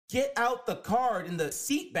get out the card in the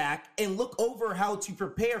seat back and look over how to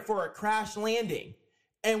prepare for a crash landing.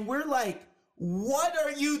 And we're like, what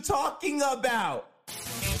are you talking about?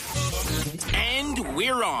 And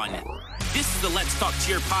we're on. This is the Let's Talk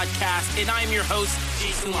Cheer podcast, and I'm your host,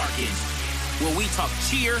 Jason Larkin, where we talk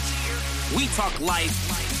cheer, we talk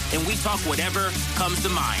life, and we talk whatever comes to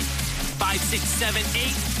mind. 5, 6, 7, 8,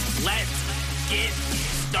 let's get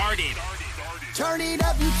started. Turn it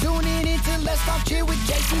up, you tuning into Let's Talk Cheer with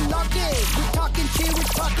Jason Larkin. We're talking cheer, we're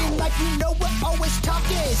talking like you know we're always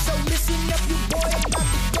talking. So listen up, you boy, I'm about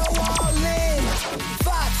to go all in.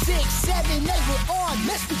 5, 6, 7, 8, we're on,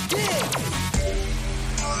 let's begin.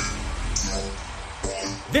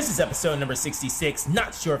 This is episode number 66.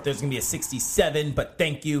 Not sure if there's going to be a 67, but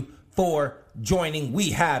thank you for joining.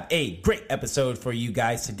 We have a great episode for you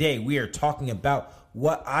guys. Today, we are talking about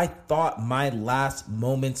what I thought my last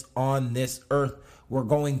moments on this earth were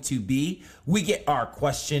going to be. We get our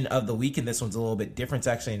question of the week, and this one's a little bit different. It's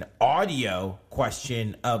actually an audio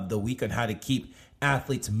question of the week on how to keep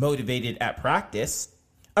athletes motivated at practice.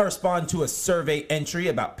 I respond to a survey entry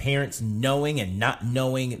about parents knowing and not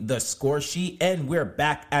knowing the score sheet, and we're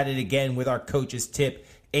back at it again with our coach's tip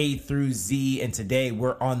A through Z, and today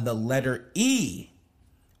we're on the letter E.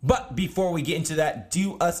 But before we get into that,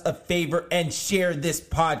 do us a favor and share this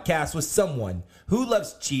podcast with someone who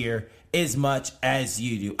loves cheer as much as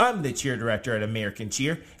you do. I'm the cheer director at American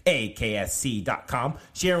Cheer, AKSC.com,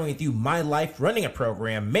 sharing with you my life running a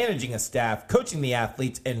program, managing a staff, coaching the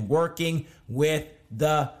athletes, and working with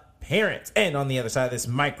the parents. And on the other side of this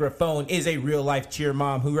microphone is a real life cheer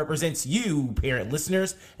mom who represents you, parent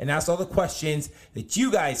listeners, and asks all the questions that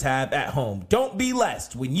you guys have at home. Don't be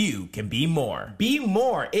less when you can be more. Be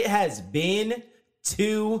more. It has been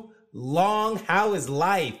too long. How is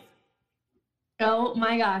life? Oh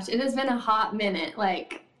my gosh, it has been a hot minute.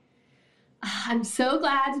 I'm so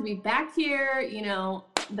glad to be back here. You know,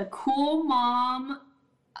 the cool mom,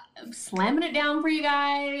 slamming it down for you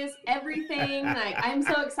guys, everything. I'm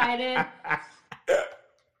so excited.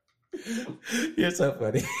 You're so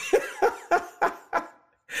funny.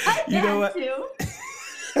 You know what?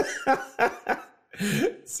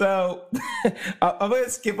 So I'm going to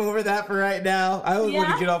skip over that for right now. I don't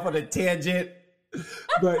want to get off on a tangent,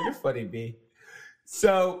 but you're funny, B.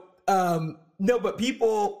 So, no, but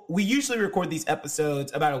we usually record these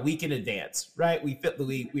episodes about a week in advance, right? We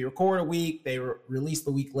record a week, they release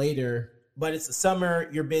the week later, but it's the summer,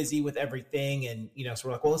 you're busy with everything. And, so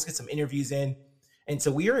we're like, well, let's get some interviews in. And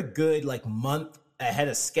so we are a good month ahead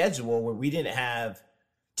of schedule where we didn't have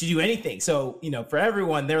to do anything. So, for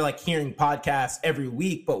everyone, they're hearing podcasts every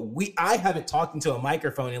week, but I haven't talked into a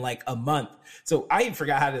microphone in a month. So I even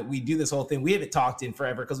forgot we do this whole thing. We haven't talked in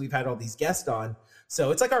forever because we've had all these guests on.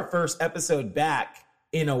 So it's our first episode back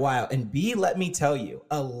in a while. And B, let me tell you,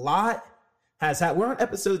 a lot has happened. We're on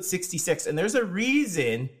episode 66, and there's a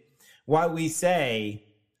reason why we say,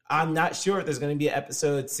 I'm not sure if there's going to be an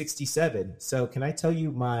episode 67. So can I tell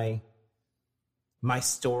you my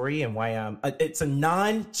story and why it's a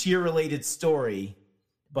non-cheer related story,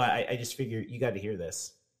 but I just figured you got to hear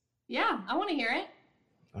this. Yeah, I want to hear it.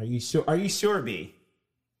 Are you sure? Are you sure, B?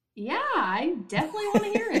 Yeah, I definitely want to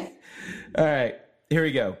hear it. All right. Here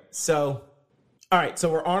we go. So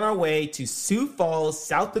we're on our way to Sioux Falls,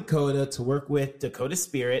 South Dakota to work with Dakota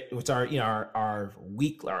Spirit, which are,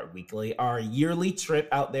 our yearly trip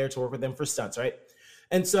out there to work with them for stunts, right?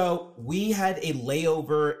 And so we had a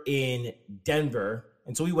layover in Denver.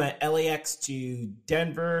 And so we went LAX to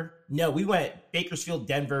Denver. No, we went Bakersfield,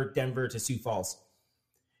 Denver to Sioux Falls.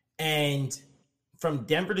 And from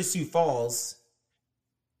Denver to Sioux Falls,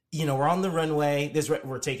 we're on the runway.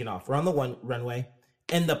 We're taking off. We're on the runway.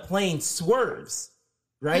 And the plane swerves,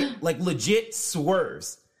 right? Legit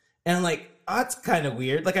swerves. And I'm like, oh, that's kind of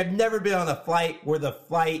weird. I've never been on a flight where the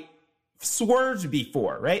flight swerved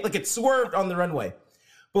before, right? It swerved on the runway.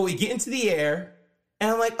 But we get into the air,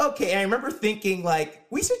 and I'm like, okay. I remember thinking,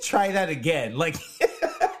 we should try that again.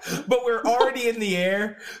 But we're already in the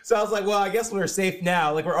air. So I was like, well, I guess we're safe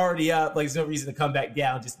now. We're already up. There's no reason to come back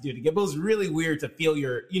down just to do it again. But it was really weird to feel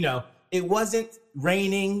it wasn't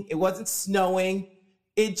raining. It wasn't snowing.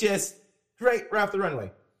 It just right off the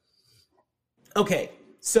runway. Okay,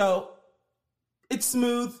 so it's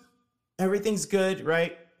smooth. Everything's good,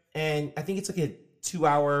 right? And I think it's a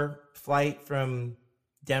 2-hour flight from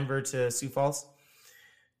Denver to Sioux Falls.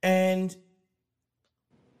 And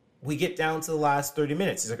we get down to the last 30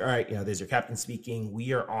 minutes. He's like, all right, there's your captain speaking.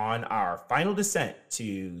 We are on our final descent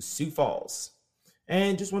to Sioux Falls.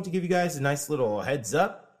 And just want to give you guys a nice little heads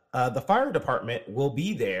up. The fire department will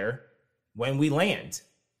be there when we land.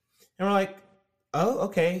 And we're like, oh,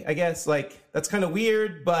 okay, I guess like that's kind of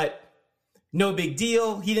weird, but no big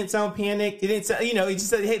deal. He didn't sound panicked. He didn't sound, he just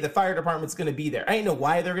said, hey, the fire department's going to be there. I didn't know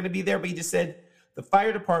why they're going to be there, but he just said the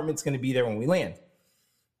fire department's going to be there when we land.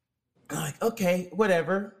 I'm like, okay,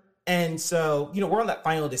 whatever. And so, we're on that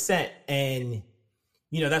final descent, and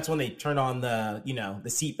that's when they turn on the, the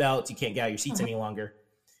seat belts. You can't get out of your seats any longer.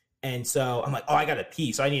 And so I'm like, oh, I got to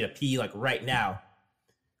pee. So I need to pee like right now.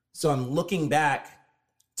 So I'm looking back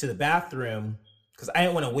to the bathroom because I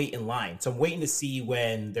didn't want to wait in line. So I'm waiting to see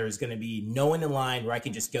when there's going to be no one in line where I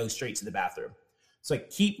can just go straight to the bathroom. So I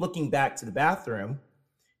keep looking back to the bathroom,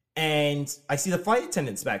 and I see the flight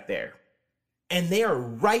attendants back there. And they are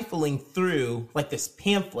rifling through like this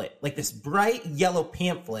pamphlet, like this bright yellow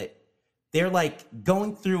pamphlet. They're like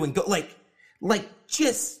going through and like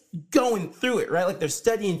just going through it, right? Like they're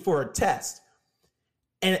studying for a test.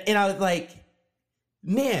 And I was like,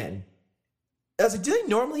 man, I was like, do they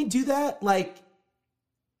normally do that? Like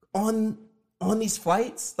on these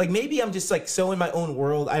flights? Like maybe I'm just like so in my own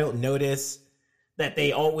world, I don't notice that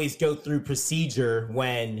they always go through procedure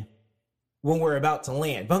when we're about to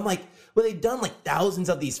land. But I'm like, well, they've done like thousands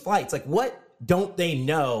of these flights. Like what don't they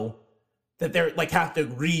know that they're like have to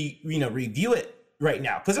review it right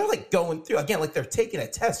now? Because they're like going through again, like they're taking a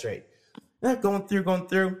test, right? They're going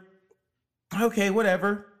through. Okay,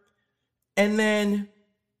 whatever. And then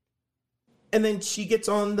she gets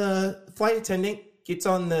on the flight attendant, gets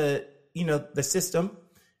on the, the system,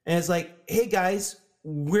 and it's like, hey guys,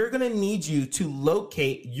 we're going to need you to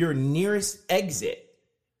locate your nearest exit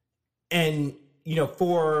and,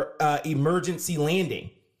 for emergency landing.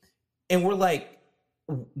 And we're like,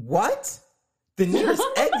 what? The nearest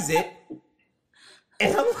exit?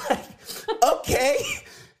 And I'm like, okay.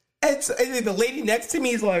 And then the lady next to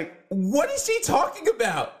me is like, what is she talking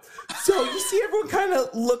about? So you see everyone kind of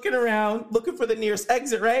looking around, looking for the nearest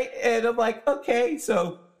exit, right? And I'm like, okay.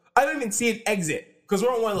 So I don't even see an exit because we're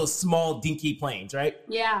on one of those small, dinky planes, right?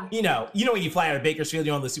 Yeah. You know when you fly out of Bakersfield,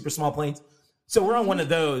 you're on the super small planes. So we're on one of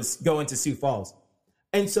those going to Sioux Falls.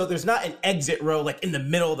 And so there's not an exit row like in the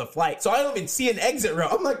middle of the flight. So I don't even see an exit row.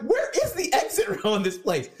 I'm like, where is the exit row in this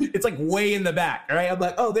place? It's like way in the back, right? I'm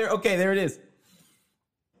like, oh, there it is.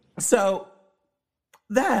 So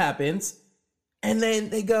that happens. And then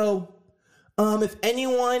they go, if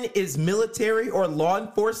anyone is military or law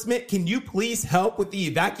enforcement, can you please help with the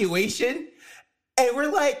evacuation? And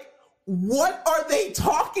we're like, what are they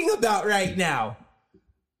talking about right now?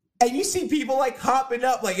 And you see people like hopping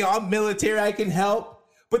up, like, yo, I'm military, I can help.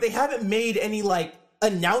 But they haven't made any like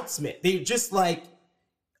announcement. They're just like,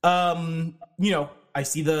 I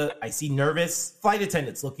see nervous flight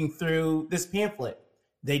attendants looking through this pamphlet.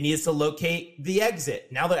 They need us to locate the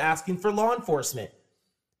exit. Now they're asking for law enforcement.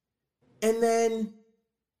 And then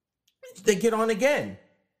they get on again.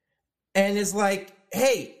 And it's like,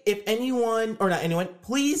 hey, if anyone, or not anyone,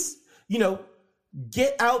 please,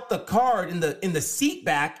 get out the card in the seat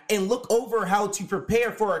back and look over how to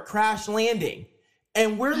prepare for a crash landing.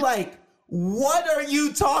 And we're like, what are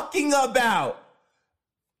you talking about?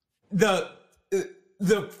 The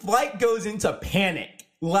flight goes into panic,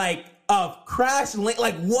 like a crash,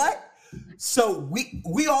 like what? So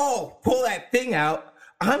we all pull that thing out.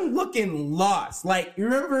 I'm looking lost. Like, you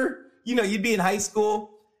remember, you'd be in high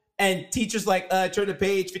school and teachers like, turn to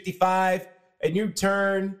page 55, and you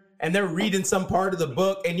turn and they're reading some part of the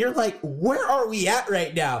book, and you're like, where are we at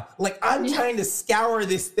right now? Like, I'm trying to scour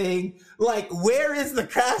this thing. Like, where is the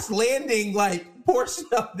crash landing, like, portion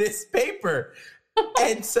of this paper?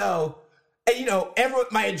 And so, everyone,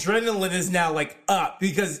 my adrenaline is now, like, up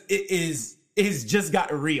because it has just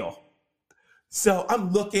got real. So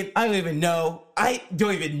I'm looking, I don't even know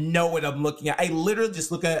what I'm looking at. I literally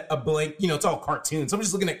just look at a blank, it's all cartoons. I'm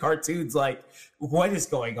just looking at cartoons like, what is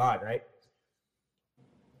going on, right?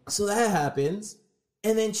 So that happens.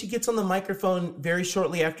 And then she gets on the microphone very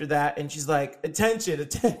shortly after that. And she's like, attention.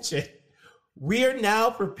 We are now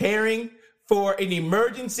preparing for an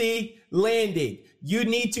emergency landing. You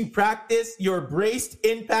need to practice your braced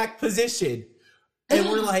impact position. And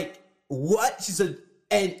we're like, what? She said,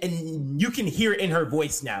 and you can hear it in her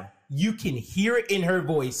voice now. You can hear it in her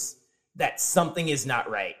voice that something is not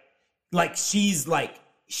right. Like she's like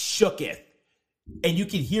shooketh. And you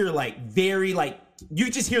can hear like very like,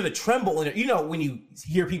 you just hear the tremble in it. When you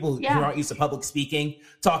hear people who aren't used to public speaking,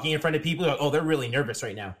 talking in front of people, like, oh, they're really nervous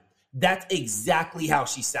right now. That's exactly how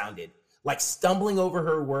she sounded. Like stumbling over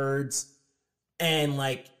her words and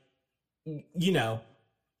like, the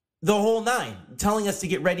whole nine, telling us to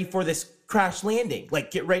get ready for this crash landing.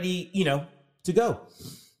 Like, get ready, to go.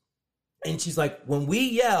 And she's like, when we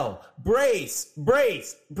yell, brace,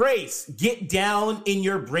 brace, brace, get down in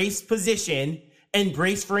your brace position and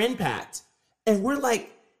brace for impact. And we're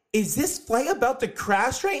like, is this flight about to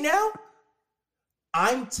crash right now?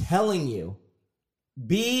 I'm telling you,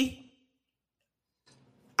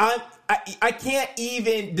 I can't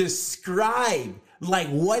even describe like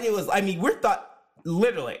what it was. I mean,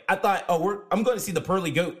 I thought, I'm going to see the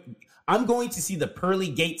pearly goat. I'm going to see the pearly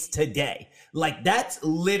gates today. Like, that's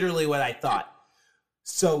literally what I thought.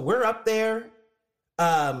 So we're up there.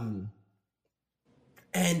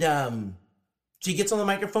 She gets on the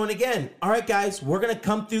microphone again. All right, guys, we're going to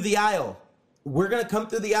come through the aisle. We're going to come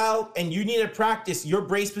through the aisle, and you need to practice your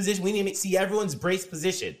brace position. We need to see everyone's brace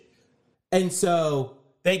position. And so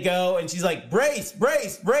they go, and she's like, brace,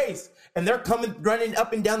 brace, brace. And they're running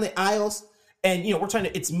up and down the aisles. And,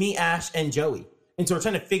 it's me, Ash, and Joey. And so we're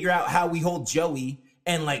trying to figure out how we hold Joey.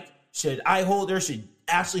 And, like, should I hold her? Should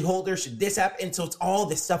Ashley hold her? Should this happen? And so it's all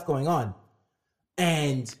this stuff going on.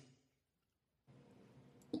 And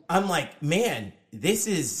I'm like, man, this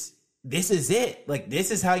is it. Like,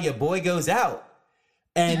 this is how your boy goes out.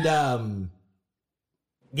 And,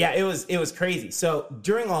 it was crazy. So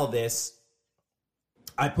during all this,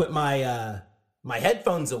 I put my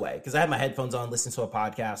headphones away because I had my headphones on, listening to a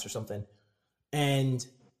podcast or something. And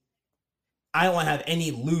I don't want to have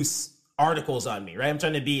any loose articles on me, right? I'm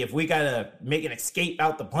trying to if we got to make an escape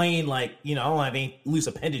out the plane, like, I don't have any loose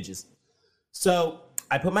appendages. So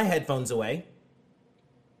I put my headphones away,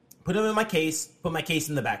 put them in my case, put my case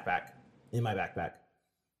in my backpack.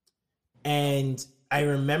 And I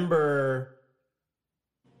remember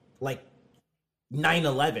like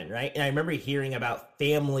 9/11, right? And I remember hearing about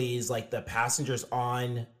families, like the passengers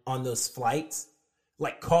on those flights,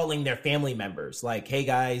 like calling their family members, like, hey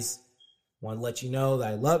guys, want to let you know that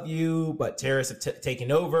I love you, but terrorists have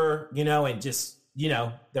taken over, and just,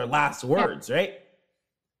 their last words, right?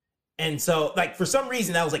 And so, like, for some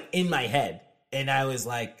reason, that was like in my head. And I was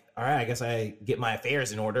like, all right, I guess I get my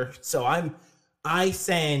affairs in order. So I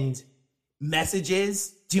send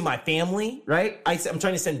messages to my family, right? I'm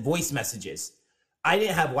trying to send voice messages. I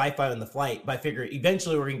didn't have Wi-Fi on the flight, but I figured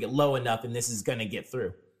eventually we're going to get low enough and this is going to get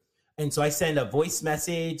through. And so I send a voice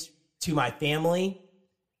message to my family.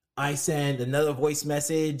 I send another voice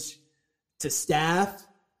message to staff.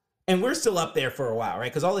 And we're still up there for a while,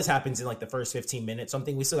 right? Because all this happens in like the first 15 minutes.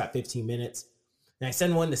 Something we still got 15 minutes. And I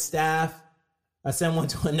send one to staff. I send one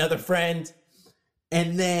to another friend.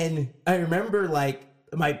 And then I remember like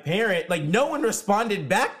my parent, like no one responded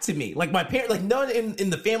back to me. Like my parent, like no one in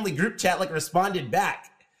the family group chat like responded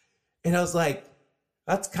back. And I was like,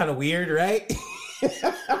 that's kind of weird, right?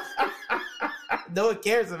 No one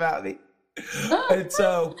cares about me. And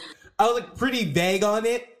so I was like pretty vague on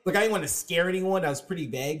it. Like I didn't want to scare anyone. I was pretty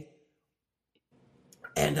vague.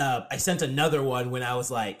 And I sent another one when I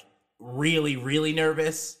was like really, really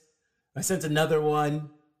nervous. I sent another one.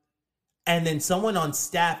 And then someone on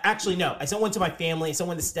staff, actually, no, I sent one to my family,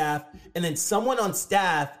 someone to staff. And then someone on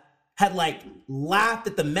staff had like laughed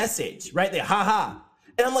at the message, right? They haha.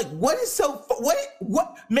 And I'm like, what is so,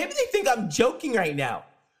 what? Maybe they think I'm joking right now.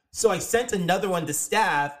 So I sent another one to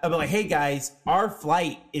staff. I'm like, hey guys, our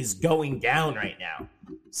flight is going down right now.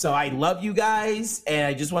 So I love you guys. And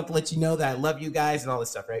I just want to let you know that I love you guys and all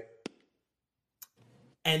this stuff, right?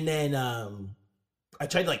 And then I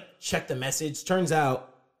tried to like check the message. Turns out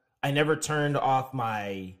I never turned off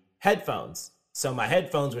my headphones. So my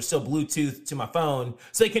headphones were still Bluetooth to my phone.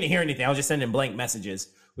 So they couldn't hear anything. I was just sending blank messages,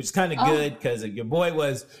 which is kind of good because your boy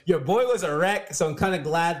was a wreck. So I'm kind of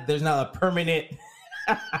glad there's not a permanent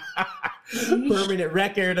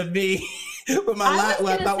record of me with my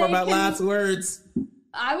what I thought were my last words.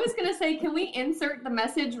 I was gonna say, can we insert the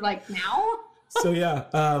message like now? So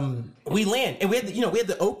yeah, we land and we had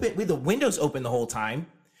the windows open the whole time,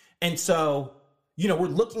 and so we're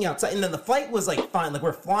looking outside, and then the flight was like fine, like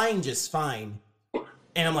we're flying just fine,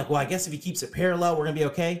 and I'm like, well, I guess if he keeps it parallel, we're gonna be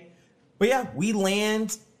okay. But yeah, we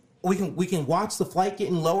land, we can watch the flight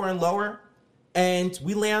getting lower and lower, and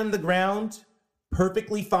we land on the ground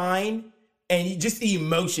perfectly fine. And just the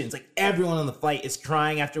emotions, like everyone on the flight is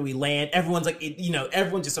crying after we land. Everyone's like,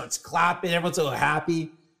 everyone just starts clapping. Everyone's so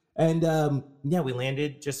happy. And we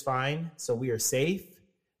landed just fine. So we are safe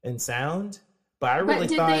and sound. But I really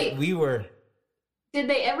thought we were. Did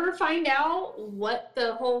they ever find out what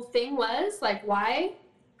the whole thing was? Like, why?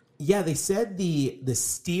 Yeah, they said the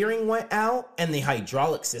steering went out and the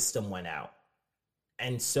hydraulic system went out.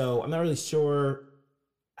 And so I'm not really sure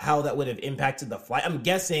how that would have impacted the flight. I'm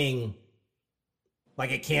guessing like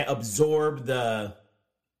it can't absorb the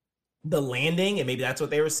landing, and maybe that's what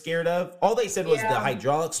they were scared of. All they said was the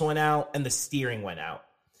hydraulics went out and the steering went out.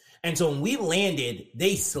 And so when we landed,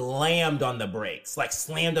 they slammed on the brakes, like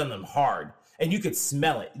slammed on them hard. and you could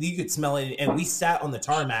smell it. You could smell it. And we sat on the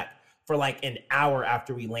tarmac for like an hour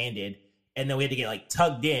after we landed. And then we had to get like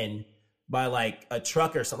tugged in by like a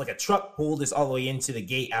truck or something. Like a truck pulled us all the way into the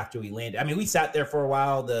gate after we landed. I mean, we sat there for a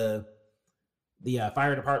while. The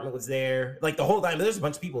fire department was there like the whole time. There's a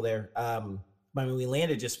bunch of people there. I mean, we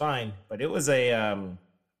landed just fine, but it was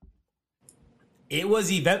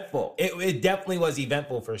eventful. It definitely was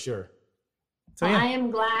eventful for sure. So, yeah. I am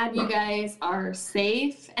glad you guys are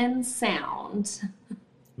safe and sound.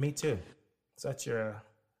 Me too. So that's your.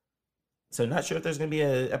 So not sure if there's going to be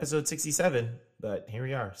a episode 67, but here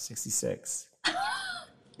we are, 66.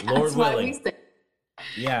 Lord willing.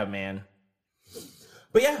 Yeah, man.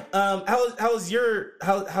 But yeah,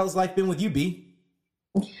 how's life been with you, B?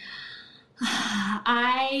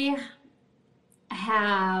 I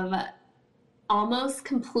have almost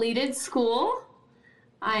completed school.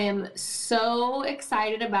 I am so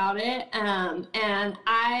excited about it. And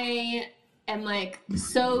I am like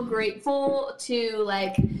so grateful to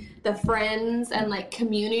like the friends and like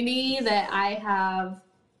community that I have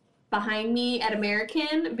behind me at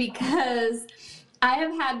American, because I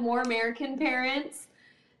have had more American parents,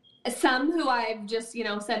 some who I've just,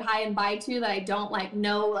 said hi and bye to that I don't like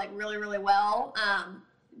know like really, really well,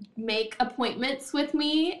 make appointments with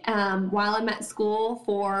me while I'm at school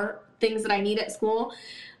for things that I need at school,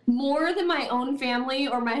 more than my own family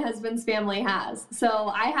or my husband's family has. So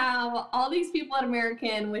I have all these people at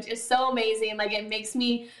American, which is so amazing. Like it makes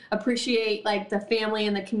me appreciate like the family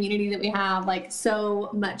and the community that we have like so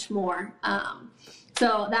much more.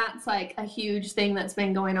 So that's like a huge thing that's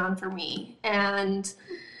been going on for me. And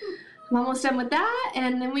I'm almost done with that.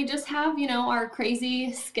 And then we just have, our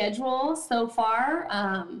crazy schedule so far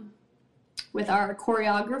with our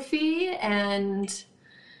choreography and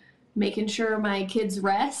making sure my kids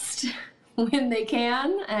rest when they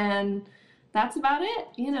can. And that's about it,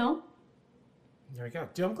 There we go.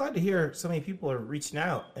 Dude, I'm glad to hear so many people are reaching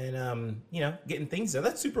out and, getting things done.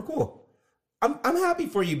 That's super cool. I'm happy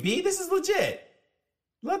for you, B. This is legit.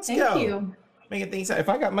 Let's go. Thank you. Making things. If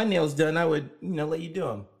I got my nails done, I would, let you do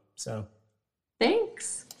them. So.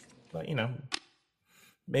 Thanks. But,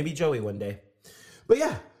 maybe Joey one day. But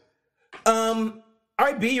yeah. All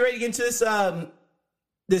right, B, you ready to get into this,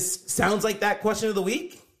 this Sounds Like That question of the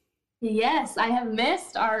week? Yes, I have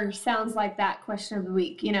missed our Sounds Like That question of the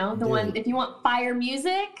week. The one, if you want fire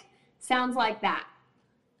music, sounds like that.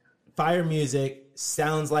 Fire music,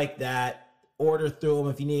 sounds like that. Order through them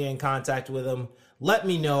if you need to get in contact with them. Let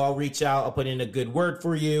me know. I'll reach out. I'll put in a good word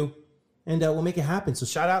for you. And we'll make it happen. So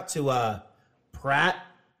shout out to Pratt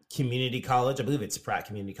Community College. I believe it's Pratt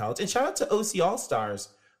Community College. And shout out to OC All-Stars,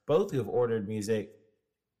 both who have ordered music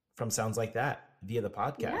from Sounds Like That via the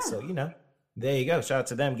podcast. Yeah. So, there you go. Shout out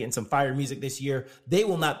to them getting some fire music this year. They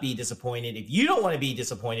will not be disappointed. If you don't want to be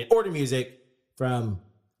disappointed, order music from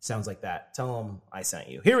Sounds Like That. Tell them I sent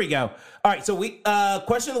you. Here we go. All right. So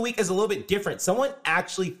question of the week is a little bit different. Someone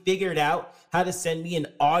actually figured out how to send me an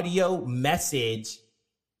audio message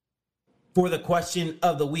for the question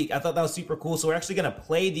of the week. I thought that was super cool. So we're actually going to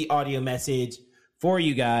play the audio message for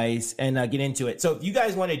you guys and get into it. So if you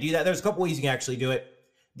guys want to do that, there's a couple ways you can actually do it.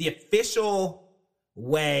 The official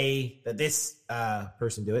way that this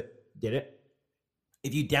person did it.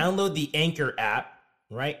 If you download the Anchor app,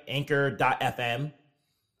 right? Anchor.fm.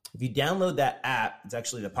 If you download that app, it's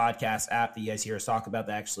actually the podcast app that you guys hear us talk about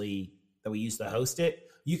that we use to host it.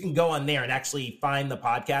 You can go on there and actually find the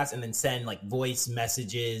podcast and then send like voice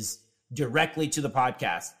messages directly to the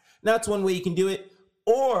podcast. Now, that's one way you can do it.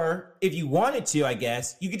 Or if you wanted to, I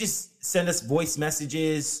guess, you could just send us voice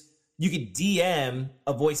messages. You could DM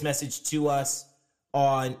a voice message to us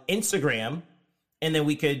on Instagram, and then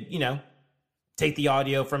we could, take the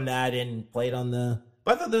audio from that and play it on the.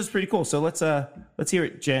 But I thought that was pretty cool. So let's hear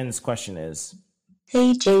what Jen's question is.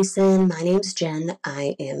 Hey Jason, my name's Jen.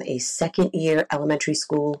 I am a second-year elementary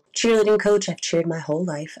school cheerleading coach. I've cheered my whole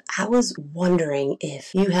life. I was wondering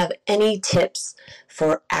if you have any tips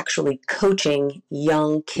for actually coaching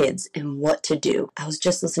young kids and what to do. I was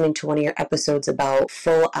just listening to one of your episodes about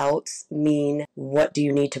full outs mean what do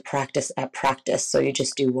you need to practice at practice. So you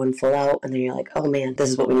just do one full out and then you're like, oh man, this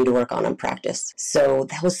is what we need to work on practice. So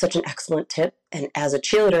that was such an excellent tip. And as a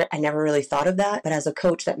cheerleader, I never really thought of that. But as a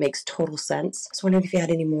coach, that makes total sense. I was wondering if you had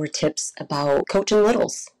any more tips about coaching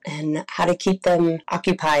littles and how to keep them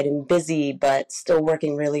occupied and busy, but still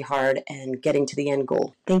working really hard and getting to the end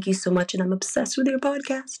goal. Thank you so much. And I'm obsessed with your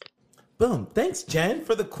podcast. Boom. Thanks, Jen,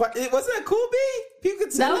 for the question. Wasn't that cool, B? People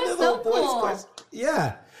could send in a little voice question.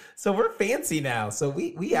 Yeah. So we're fancy now. So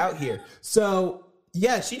we out here. So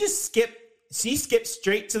yeah, she just skipped. she skipped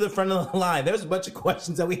straight to the front of the line. There was a bunch of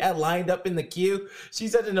questions that we had lined up in the queue. She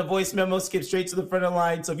said in a voice memo, skip straight to the front of the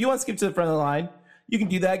line. So if you want to skip to the front of the line, you can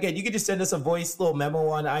do that. Again, you can just send us a voice little memo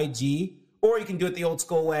on IG, or you can do it the old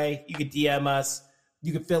school way. You could DM us.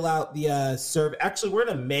 You can fill out the survey. Actually, we're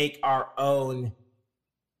going to make our own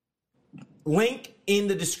link in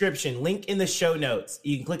the description, link in the show notes.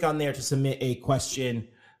 You can click on there to submit a question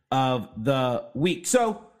of the week.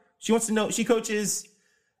 So she wants to know, she coaches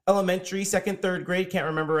elementary, second, third grade, can't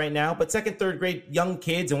remember right now, but second, third grade young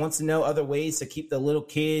kids, and wants to know other ways to keep the little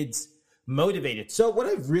kids motivated. So what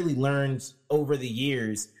I've really learned over the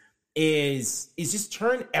years is just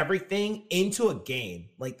turn everything into a game.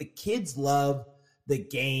 Like, the kids love the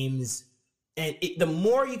games, and the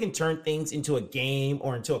more you can turn things into a game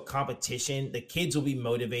or into a competition, the kids will be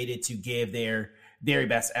motivated to give their very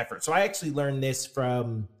best effort. So I actually learned this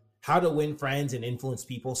from How to Win Friends and Influence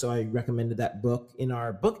People. So I recommended that book in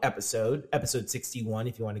our book episode 61,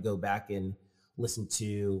 if you want to go back and listen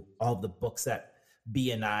to all the books that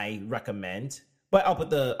B and I recommend. But I'll put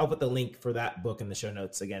the link for that book in the show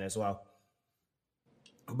notes again as well.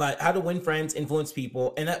 But How to Win Friends, Influence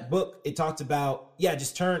People. And that book, it talked about,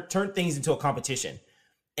 just turn things into a competition.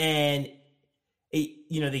 And the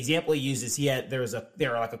example he uses,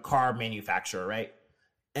 they're like a car manufacturer, right?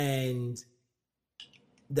 And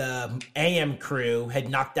the AM crew had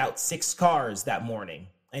knocked out 6 cars that morning.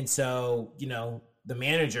 And so, the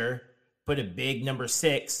manager put a big number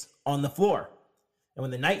 6 on the floor. And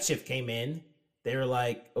when the night shift came in, they were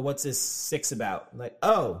like, what's this 6 about? I'm like,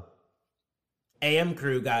 AM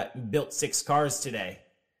crew built 6 cars today.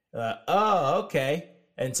 Okay.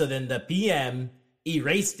 And so then the PM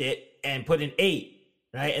erased it and put an 8,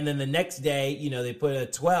 right? And then the next day, they put a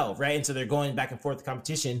 12, right? And so they're going back and forth the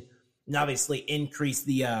competition, and obviously increase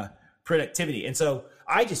the productivity. And so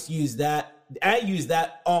I just use that. I use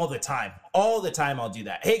that all the time. All the time I'll do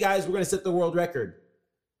that. Hey guys, we're going to set the world record.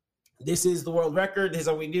 This is the world record. This is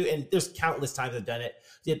what we do. And there's countless times I've done it.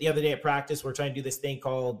 The other day at practice, we're trying to do this thing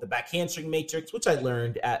called the back hamstring matrix, which I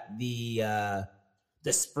learned at the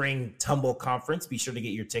spring tumble conference. Be sure to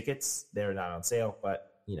get your tickets. They're not on sale,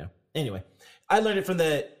 but anyway, I learned it from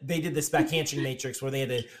they did this back hamstring matrix where they had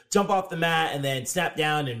to jump off the mat and then snap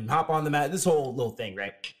down and hop on the mat. This whole little thing,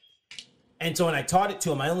 right? And so when I taught it to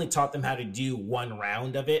them, I only taught them how to do one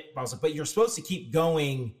round of it. I was like, but you're supposed to keep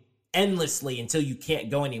going endlessly until you can't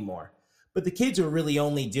go anymore. But the kids are really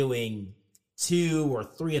only doing 2 or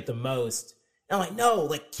 3 at the most. And I'm like,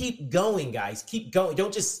 no, keep going, guys. Keep going.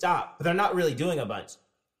 Don't just stop. But they're not really doing a bunch.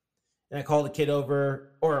 And I called the kid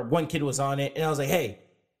over, or one kid was on it. And I was like, hey,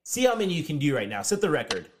 see how many you can do right now. Set the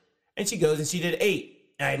record. And she goes and she did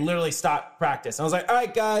 8. And I literally stopped practice. I was like, all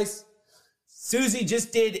right, guys. Susie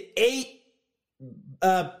just did 8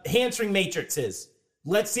 hamstring matrices.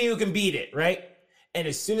 Let's see who can beat it, right? And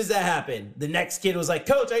as soon as that happened, the next kid was like,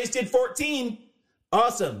 Coach, I just did 14.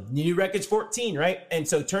 Awesome. New record's 14, right? And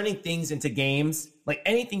so turning things into games, like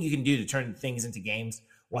anything you can do to turn things into games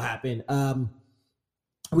will happen.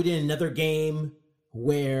 We did another game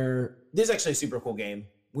where this is actually a super cool game.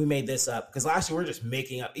 We made this up because last year we were just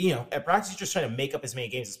making up, at practice, you're just trying to make up as many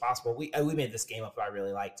games as possible. We made this game up that I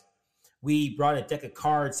really liked. We brought a deck of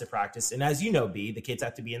cards to practice. And as you know, B, the kids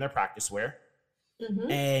have to be in their practice wear.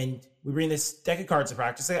 Mm-hmm. And we bring this deck of cards to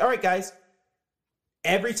practice. Say, all right, guys,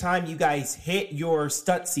 every time you guys hit your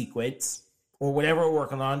stunt sequence or whatever we're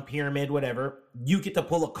working on, pyramid, whatever, you get to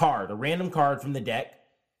pull a card, a random card from the deck.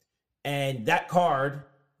 And that card,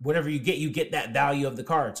 whatever you get that value of the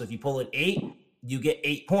card. So if you pull an 8, you get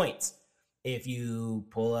 8 points. If you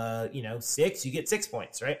pull a, 6, you get 6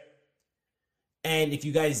 points, right? And if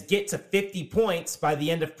you guys get to 50 points by the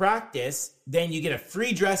end of practice, then you get a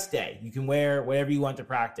free dress day. You can wear whatever you want to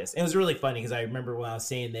practice. And it was really funny because I remember when I was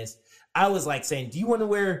saying this, I was like saying, do you want to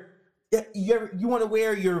wear, you want to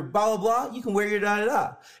wear your blah, blah, blah? You can wear your da, da,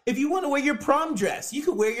 da. If you want to wear your prom dress, you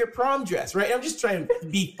can wear your prom dress, right? I'm just trying to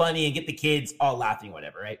be funny and get the kids all laughing,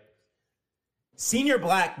 whatever, right? Senior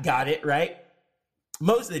Black got it, right?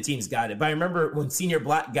 Most of the teams got it, but I remember when Senior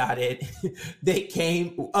Black got it,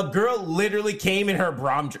 a girl literally came in her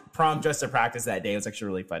prom dress to practice that day. It was actually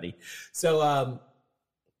really funny. So,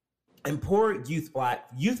 and poor Youth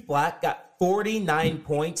Black got 49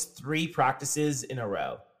 points, 3 practices in a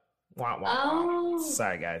row. Wah, wah, wah.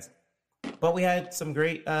 Sorry, guys. But we had some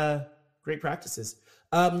great practices.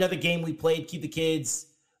 Another game we played, keep the kids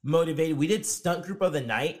motivated. We did Stunt Group of the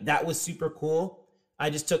Night. That was super cool. I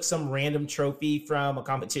just took some random trophy from a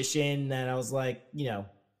competition and I was like,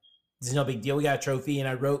 it's no big deal. We got a trophy and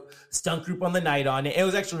I wrote Stunt Group on the Night on it. It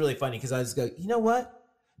was actually really funny because I was going, you know what?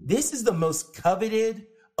 This is the most coveted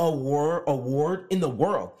award in the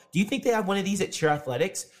world. Do you think they have one of these at Cheer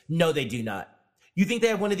Athletics? No, they do not. You think they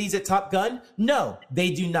have one of these at Top Gun? No,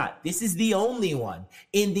 they do not. This is the only one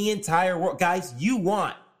in the entire world. Guys, you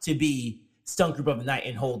want to be Stunt Group of the Night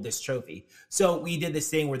and hold this trophy. So we did this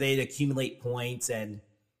thing where they'd accumulate points, and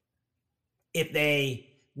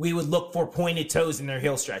we would look for pointed toes in their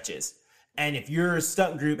heel stretches. And if your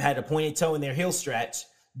stunt group had a pointed toe in their heel stretch,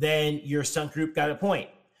 then your stunt group got a point.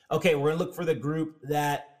 Okay, we're gonna look for the group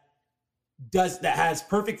that has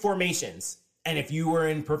perfect formations. And if you were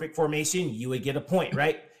in perfect formation, you would get a point,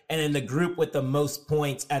 right? And then the group with the most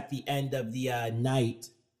points at the end of the night,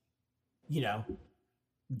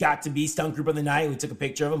 got to be Stunt Group of the Night. We took a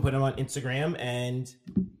picture of them, put them on Instagram, and,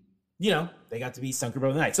 they got to be Stunt Group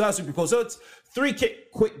of the Night. So that was super cool. So it's three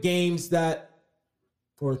quick games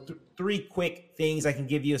three quick things I can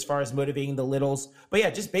give you as far as motivating the littles. But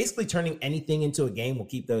yeah, just basically turning anything into a game will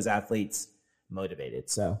keep those athletes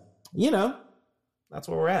motivated. So, that's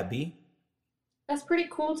where we're at, B. That's pretty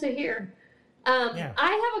cool to hear.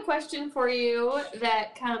 I have a question for you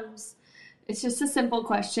that it's just a simple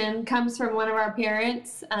question, comes from one of our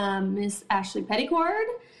parents, Miss Ashley Petticord.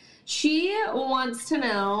 She wants to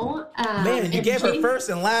know. Man, you gave her first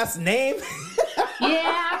and last name?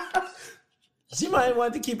 Yeah. She might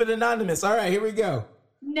want to keep it anonymous. All right, here we go.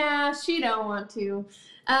 Nah, she don't want to.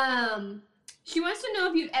 She wants to know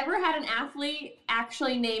if you've ever had an athlete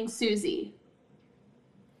actually named Susie.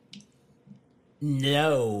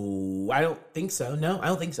 No, I don't think so. No, I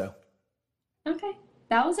don't think so. Okay,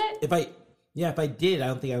 that was it. If I did, I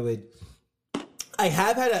don't think I would. I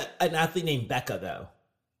have had an athlete named Becca, though.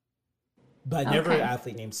 But never an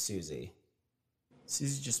athlete named Susie.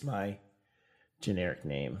 Susie's just my generic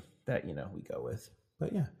name that, we go with.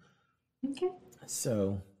 But yeah. Okay.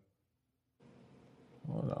 So,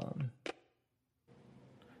 hold on.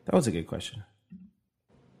 That was a good question.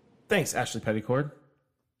 Thanks, Ashley Petticord.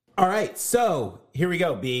 All right, so here we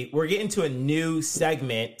go, B. We're getting to a new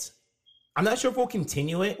segment. I'm not sure if we'll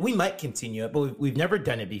continue it. We might continue it, but we've never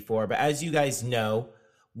done it before. But as you guys know,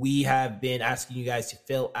 we have been asking you guys to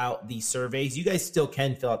fill out the surveys. You guys still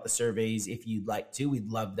can fill out the surveys if you'd like to. We'd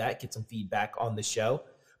love that. Get some feedback on the show.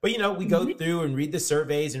 But, we go through and read the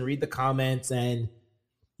surveys and read the comments. And,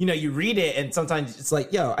 you read it and sometimes it's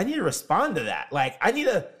like, yo, I need to respond to that. Like, I need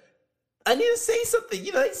to say something.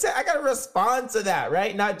 I got to respond to that,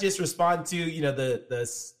 right? Not just respond to,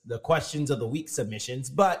 the questions of the week submissions,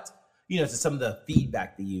 but, to some of the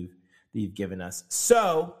feedback that you've given us.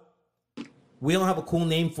 So we don't have a cool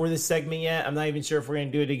name for this segment yet. I'm not even sure if we're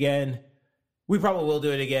going to do it again. We probably will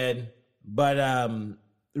do it again. But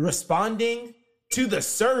responding to the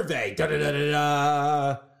survey. Da, da, da, da,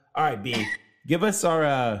 da. All right, B, give us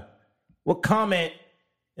our what comment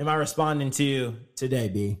am I responding to today,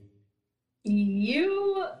 B?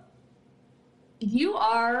 You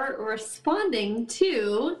are responding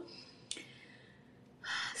to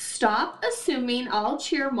stop assuming all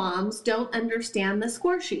cheer moms don't understand the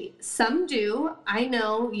score sheet. Some do. I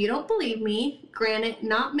know you don't believe me. Granted,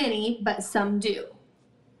 not many, but some do.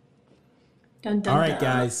 Dun, dun, all right, dun.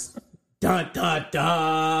 guys. Dun, dun,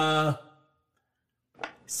 dun.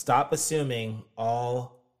 Stop assuming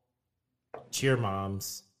all cheer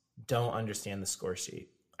moms don't understand the score sheet.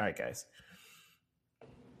 All right, guys.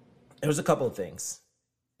 There's a couple of things.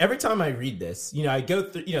 Every time I read this, I go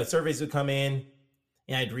through, surveys would come in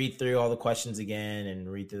and I'd read through all the questions again and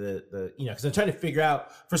read through the because I'm trying to figure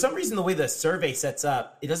out, for some reason, the way the survey sets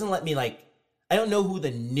up, it doesn't let me I don't know who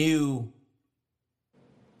the new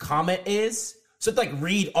comment is. So to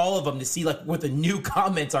read all of them to see what the new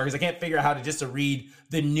comments are, because I can't figure out how to read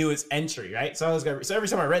the newest entry, right? So so every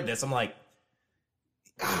time I read this, I'm like,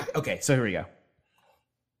 okay, so here we go.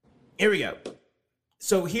 Here we go.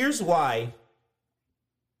 So here's why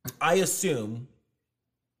I assume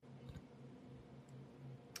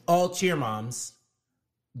all cheer moms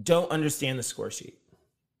don't understand the score sheet.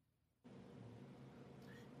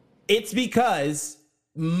 It's because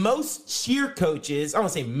most cheer coaches, I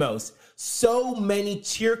won't say most, so many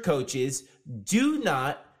cheer coaches do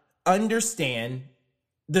not understand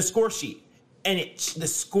the score sheet. And the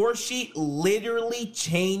score sheet literally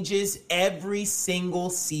changes every single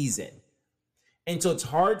season. And so it's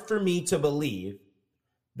hard for me to believe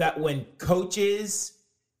that when coaches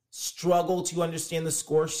struggle to understand the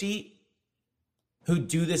score sheet, who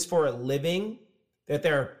do this for a living, that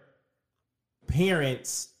their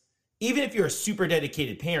parents, even if you're a super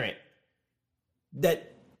dedicated parent,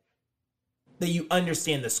 that you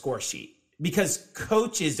understand the score sheet. Because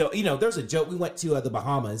coaches don't, there's a joke. We went to the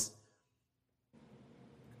Bahamas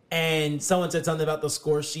and someone said something about the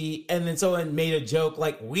score sheet, and then someone made a joke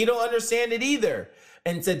like, we don't understand it either,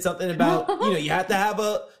 and said something about, you have to have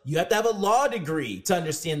a law degree to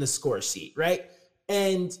understand the score sheet, right?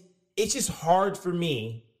 And it's just hard for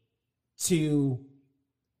me to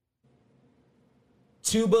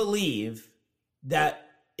believe that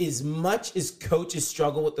as much as coaches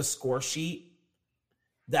struggle with the score sheet,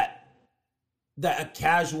 that a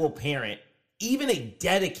casual parent, even a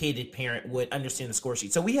dedicated parent, would understand the score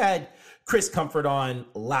sheet. So we had Chris Comfort on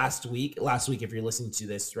last week, if you're listening to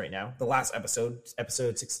this right now, the last episode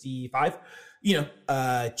 65,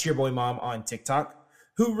 Cheerboy Mom on TikTok,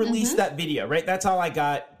 who released that video, right? That's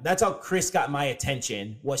how Chris got my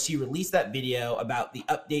attention, was she released that video about the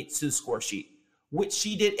updates to the score sheet, which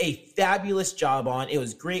she did a fabulous job on. It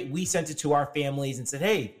was great. We sent it to our families and said,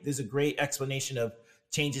 hey, there's a great explanation of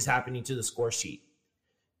changes happening to the score sheet.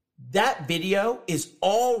 That video is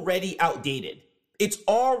already outdated. It's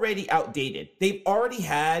already outdated. They've already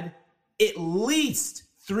had at least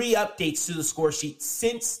 3 updates to the score sheet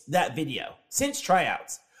since that video, since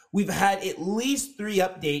tryouts. We've had at least 3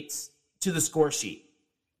 updates to the score sheet.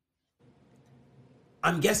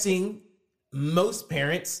 I'm guessing most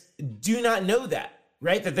parents do not know that,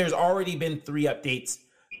 right? That there's already been 3 updates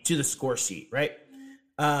to the score sheet, right?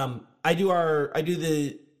 I do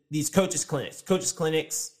these coaches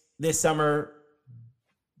clinics this summer,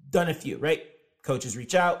 done a few, right? Coaches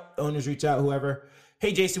reach out, owners reach out, whoever.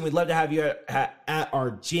 Hey, Jason, we'd love to have you at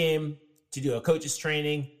our gym to do a coaches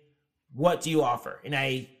training. What do you offer? And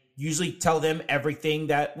I usually tell them everything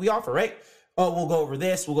that we offer, right? Oh, we'll go over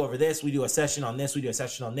this. We do a session on this. We do a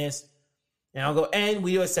session on this. And I'll go, and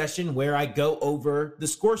we do a session where I go over the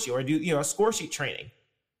score sheet, or I do, a score sheet training.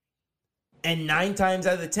 And 9 times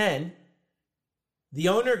out of the 10, the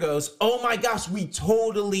owner goes, oh my gosh, we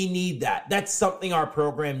totally need that. That's something our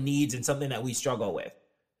program needs and something that we struggle with.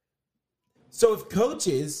 So if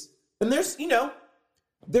coaches, and there's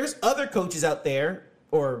other coaches out there,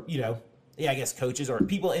 or, I guess coaches or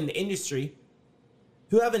people in the industry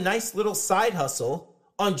who have a nice little side hustle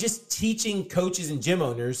on just teaching coaches and gym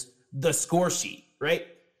owners the score sheet, right?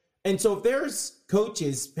 And so if there's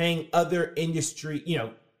coaches paying other industry,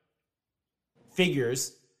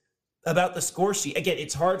 figures about the score sheet, again,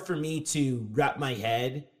 it's hard for me to wrap my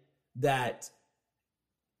head that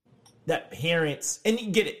parents, and you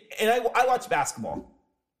get it, and I watch basketball.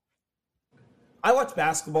 I watch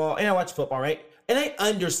basketball and I watch football, right? And I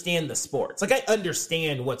understand the sports. Like, I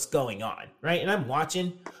understand what's going on, right? And I'm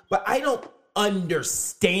watching, but I don't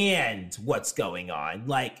understand what's going on.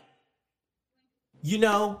 Like, when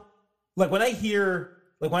I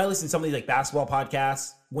listen to some of these like basketball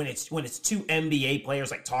podcasts, when it's 2 NBA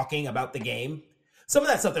players like talking about the game, some of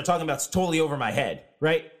that stuff they're talking about is totally over my head,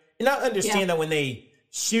 right? And I understand that when they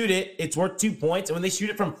shoot it, it's worth 2 points. And when they shoot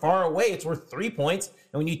it from far away, it's worth 3 points.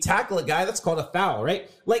 And when you tackle a guy, that's called a foul, right?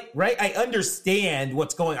 I understand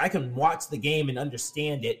what's going on. I can watch the game and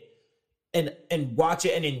understand it and watch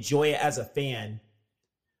it and enjoy it as a fan.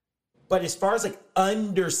 But as far as like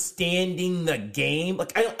understanding the game,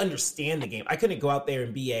 like, I don't understand the game. I couldn't go out there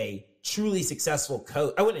and be a truly successful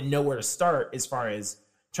coach. I wouldn't know where to start as far as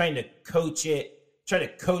trying to coach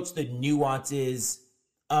the nuances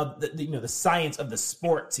of the science of the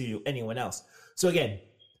sport to anyone else. So again,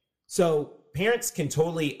 parents can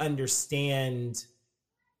totally understand,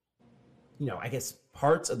 I guess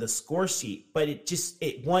parts of the score sheet, but it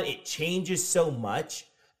changes so much,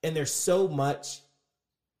 and there's so much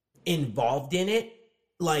involved in it.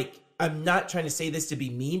 Like, I'm not trying to say this to be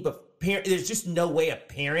mean, but there's just no way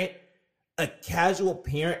a casual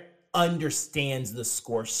parent understands the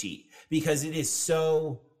score sheet, because it is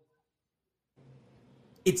so,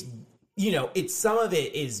 it's some of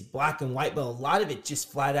it is black and white, but a lot of it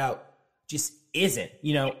just flat out just isn't.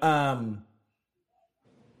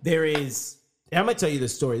 There is, and I'm going to tell you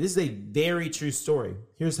this story. This is a very true story.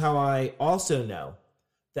 Here's how I also know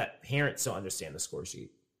that parents don't understand the score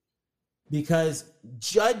sheet. Because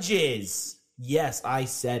judges, yes, I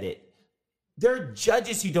said it. There are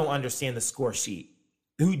judges who don't understand the score sheet,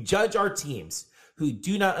 who judge our teams, who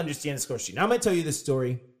do not understand the score sheet. Now I'm going to tell you this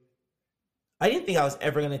story. I didn't think I was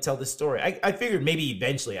ever going to tell this story. I figured maybe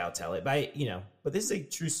eventually I'll tell it, but this is a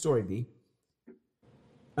true story, B.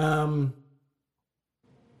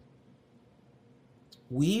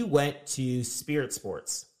 We went to Spirit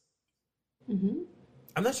Sports. Mm-hmm.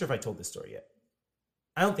 I'm not sure if I told this story yet.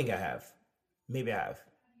 I don't think I have. Maybe I have.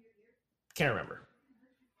 Can't remember.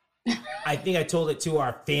 I think I told it to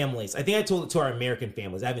our families. I think I told it to our American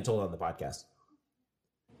families. I haven't told it on the podcast.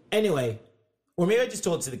 Anyway, or maybe I just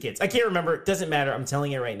told it to the kids. I can't remember. It doesn't matter. I'm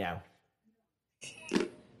telling it right now.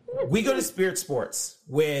 We go to Spirit Sports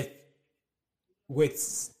with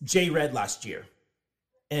J Red last year,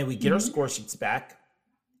 and we get our score sheets back,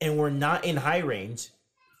 and we're not in high range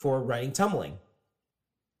for running tumbling.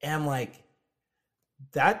 And I'm like,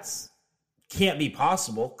 that's can't be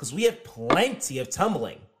possible because we have plenty of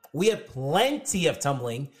tumbling. We should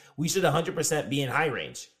 100% be in high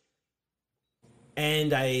range.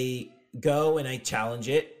 And I go and I challenge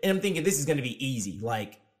it, and I'm thinking this is going to be easy.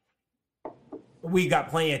 Like, we got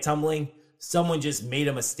plenty of tumbling. Someone just made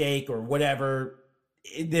a mistake or whatever.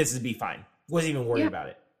 This would be fine. Wasn't even worried about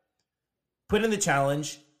it. Put in the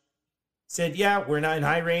challenge. Said, yeah, we're not in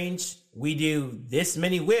high range. We do this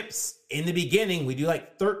many whips in the beginning. We do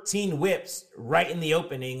like 13 whips right in the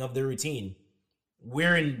opening of the routine.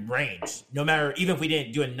 We're in range. No matter, even if we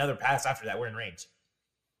didn't do another pass after that, we're in range.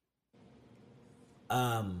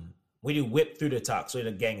 We do whip through the tuck. So we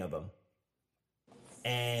had a gang of them.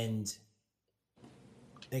 And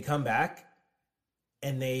they come back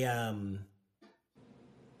and they,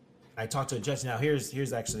 I talked to a judge. Now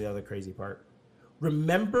here's actually the other crazy part.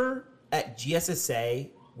 Remember at GSSA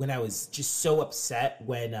when I was just so upset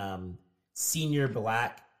when Senior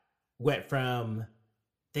Black went from,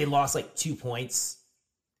 they lost like 2 points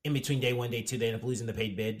in between day 1, day 2. They ended up losing the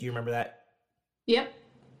paid bid. Do you remember that? Yep.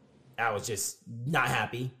 I was just not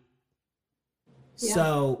happy. Yeah.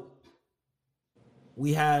 So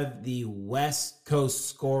we have the West Coast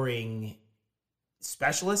scoring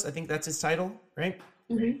specialist. I think that's his title, right?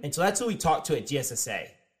 Mm-hmm. And so that's who we talked to at GSSA.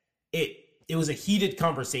 It was a heated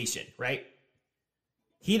conversation, right?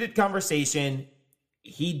 Heated conversation.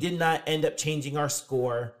 He did not end up changing our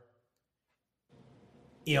score.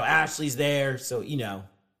 You know, Ashley's there, so you know,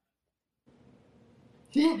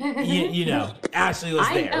 Ashley was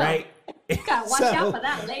there, right? Gotta watch out for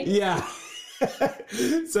that lady. Yeah.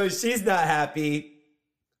 So she's not happy.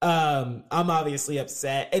 I'm obviously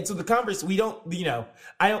upset. And so the conversation,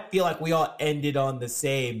 I don't feel like we all ended on the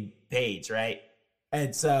same page, right?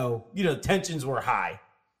 And so, tensions were high.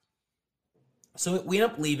 So we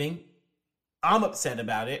end up leaving. I'm upset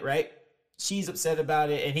about it, right? She's upset about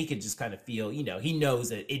it, and he could just kind of feel, he knows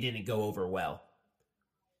that it didn't go over well.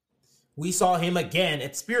 We saw him again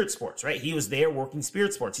at Spirit Sports, right? He was there working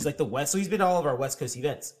Spirit Sports. He's like so he's been at all of our West Coast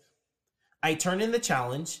events. I turned in the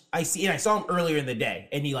challenge. I saw him earlier in the day,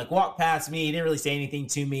 and he walked past me. He didn't really say anything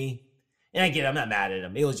to me. And I'm not mad at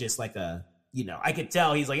him. It was just like I could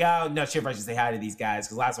tell he's like, oh, I'm not sure if I should say hi to these guys,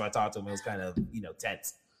 because last time I talked to him, it was kind of,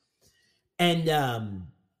 tense. And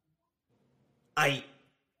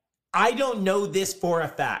I don't know this for a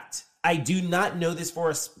fact. I do not know this for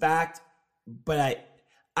a fact, but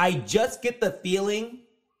I just get the feeling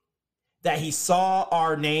that he saw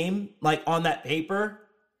our name on that paper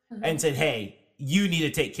and said, hey, you need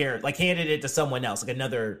to take care of, handed it to someone else,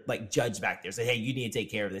 another judge back there, said, hey, you need to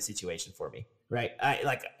take care of this situation for me, right?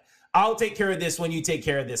 I'll take care of this one, you take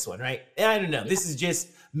care of this one, right? And I don't know. This is just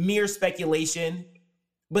mere speculation,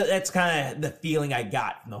 but that's kind of the feeling I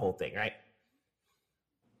got from the whole thing, right?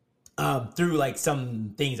 Through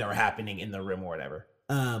some things that were happening in the room or whatever.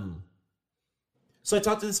 So I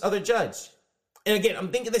talked to this other judge. And again, I'm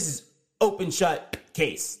thinking this is open shut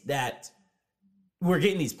case that we're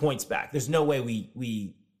getting these points back. There's no way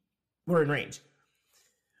we're in range.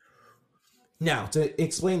 Now, to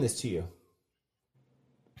explain this to you,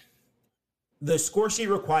 the score sheet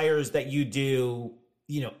requires that you do,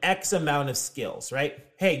 X amount of skills, right?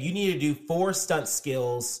 Hey, you need to do 4 stunt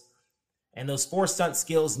skills, and those 4 stunt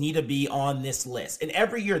skills need to be on this list. And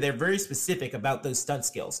every year they're very specific about those stunt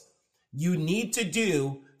skills. You need to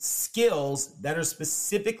do skills that are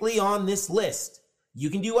specifically on this list.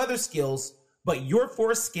 You can do other skills, but your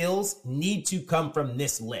 4 skills need to come from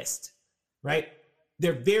this list, right?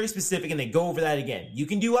 They're very specific, and they go over that again. You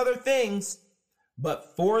can do other things,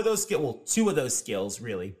 but 4 of those skills, 2 of those skills,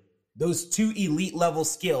 really, those 2 elite level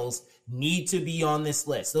skills need to be on this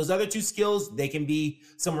list. Those other 2 skills, they can be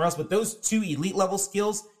somewhere else, but those 2 elite level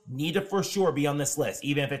skills need to for sure be on this list,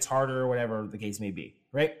 even if it's harder or whatever the case may be,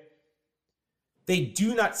 right? They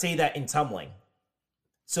do not say that in tumbling.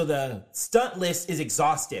 So the stunt list is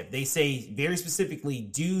exhaustive. They say very specifically,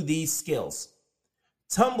 do these skills.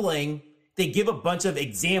 Tumbling, they give a bunch of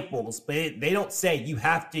examples, but they don't say you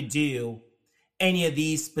have to do any of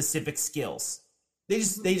these specific skills. They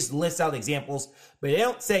just list out examples, but they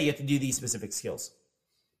don't say you have to do these specific skills.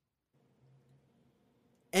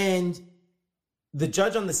 And the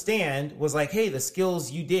judge on the stand was like, hey, the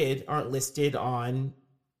skills you did aren't listed on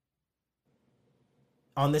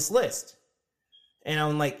this list. And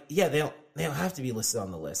I'm like, yeah, they don't have to be listed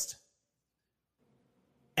on the list.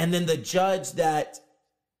 And then the judge that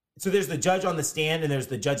so there's the judge on the stand and there's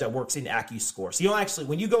the judge that works in AccuScore. So you don't actually,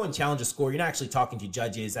 when you go and challenge a score, you're not actually talking to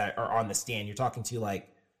judges that are on the stand. You're talking to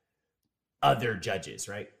like other judges,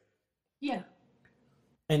 right? Yeah.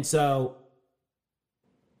 And so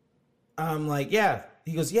I'm like, yeah.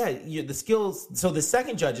 He goes, yeah, the skills. So the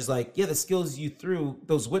second judge is like, yeah, the skills you threw,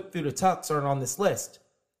 those whip through the tucks aren't on this list.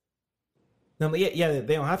 And I'm like, yeah,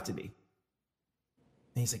 they don't have to be. And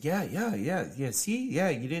he's like, yeah. See, yeah,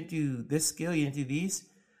 you didn't do this skill, you didn't do these.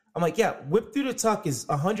 I'm like, yeah, whip through the tuck is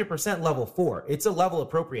 100% level 4. It's a level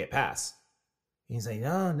appropriate pass. And he's like,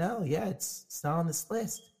 no, yeah, it's not on this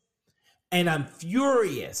list. And I'm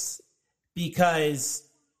furious because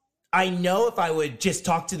I know if I would just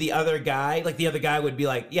talk to the other guy, like the other guy would be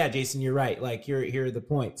like, yeah, Jason, you're right. Like, here are the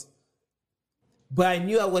points. But I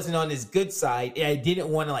knew I wasn't on his good side, and I didn't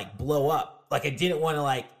want to like blow up. Like, I didn't want to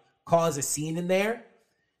like cause a scene in there.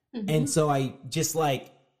 Mm-hmm. And so I just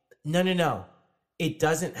like, no. It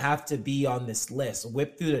doesn't have to be on this list.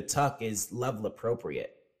 Whip through the tuck is level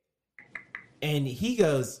appropriate. And he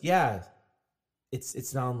goes, yeah,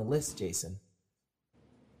 it's not on the list, Jason.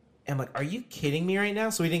 And I'm like, are you kidding me right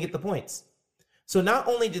now? So we didn't get the points. So not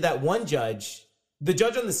only did that one judge, the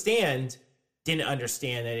judge on the stand didn't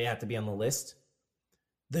understand that it had to be on the list.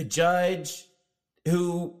 The judge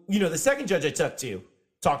who, the second judge I talked to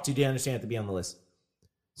didn't understand it had to be on the list.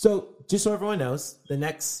 So just so everyone knows, the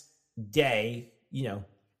next day,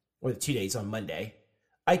 or the 2 days on Monday,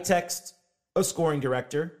 I text a scoring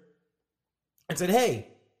director and said, hey,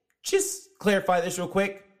 just clarify this real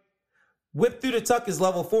quick. Whip through the tuck is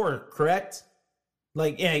level 4, correct?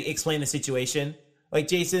 Like, yeah, explain the situation. Like,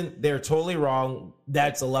 Jason, they're totally wrong.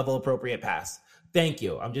 That's a level appropriate pass. Thank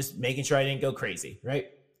you. I'm just making sure I didn't go crazy, right?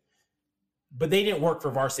 But they didn't work for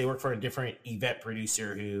Varsity. They worked for a different event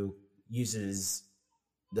producer who uses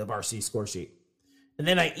the Varsity score sheet. And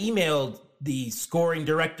then I emailed the scoring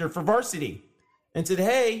director for Varsity and said,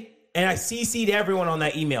 hey, and I CC'd everyone on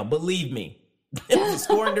that email. Believe me, the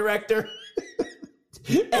scoring director...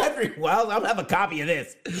 Well, I'm gonna have a copy of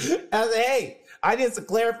this. I was like, hey, I need to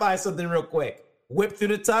clarify something real quick. Whip through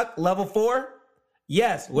the tuck, level 4?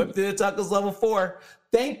 Yes, whip through the tuck is level 4.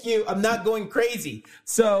 Thank you. I'm not going crazy.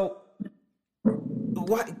 So,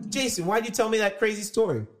 Jason, why'd you tell me that crazy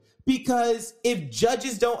story? Because if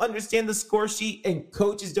judges don't understand the score sheet and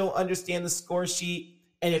coaches don't understand the score sheet,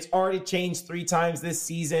 and it's already changed 3 times this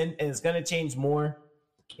season, and it's gonna change more,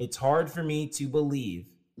 it's hard for me to believe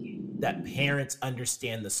that parents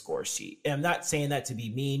understand the score sheet. And I'm not saying that to be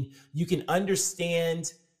mean. You can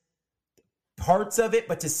understand parts of it,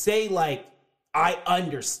 but to say like, I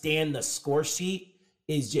understand the score sheet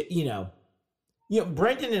is just,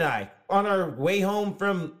 Brendan and I on our way home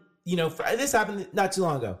from, this happened not too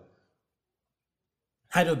long ago.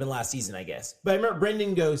 Had to have been last season, I guess. But I remember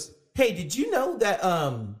Brendan goes, hey, did you know that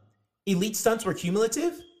elite stunts were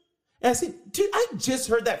cumulative? And I said, dude, I just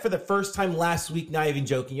heard that for the first time last week, not even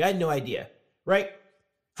joking. I had no idea, right?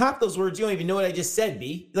 Half those words, you don't even know what I just said,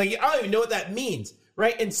 B. Like, I don't even know what that means,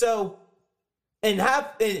 right? And so, and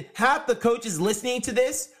half the coaches listening to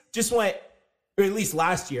this just went, or at least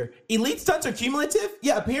last year, elite stunts are cumulative?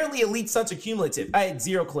 Yeah, apparently elite stunts are cumulative. I had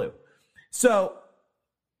zero clue. So,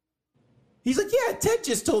 he's like, yeah, Ted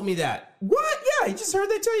just told me that. What? Yeah, I just heard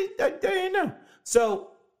that tell you. I didn't know. So,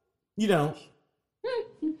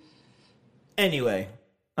 anyway,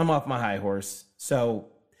 I'm off my high horse. So,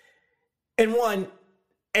 and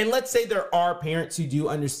let's say there are parents who do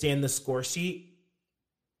understand the score sheet.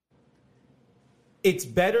 It's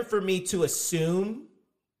better for me to assume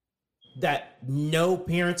that no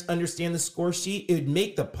parents understand the score sheet. It would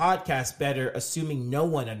make the podcast better, assuming no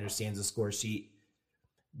one understands the score sheet,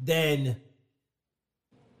 than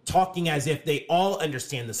talking as if they all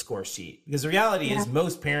understand the score sheet. Because the reality is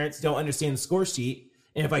most parents don't understand the score sheet.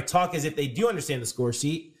 And if I talk as if they do understand the score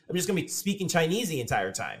sheet, I'm just going to be speaking Chinese the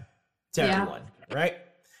entire time to everyone, right?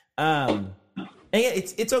 And yeah,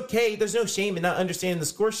 it's okay. There's no shame in not understanding the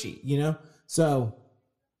score sheet, So,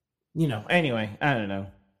 anyway, I don't know.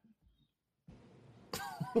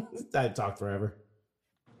 I've talked forever.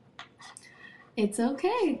 It's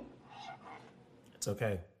okay. It's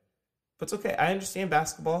okay. But it's okay. I understand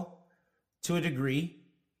basketball to a degree.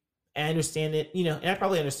 I understand it, and I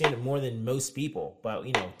probably understand it more than most people, but,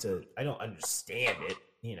 I don't understand it,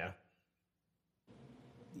 Yeah,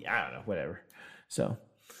 I don't know, whatever. So,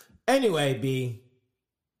 anyway, B,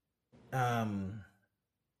 but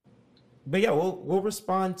yeah, we'll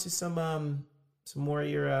respond to some more of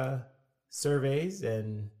your surveys,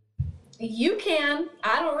 and you can.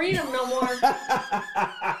 I don't read them no more.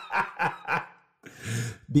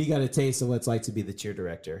 B got a taste of what it's like to be the cheer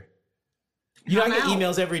director. You know, I I'm get out.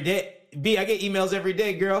 emails every day. B, I get emails every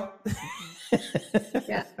day, girl.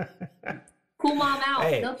 Yeah. Cool mom out.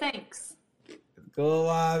 Hey. No thanks. Go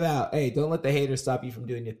on out. Hey, don't let the haters stop you from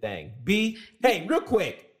doing your thing. B, hey, real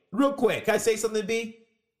quick. Can I say something, B?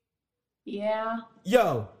 Yeah.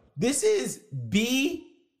 Yo, this is B.Moore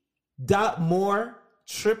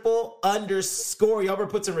 __. Y'all better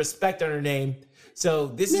put some respect on her name. So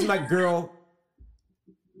this is my girl.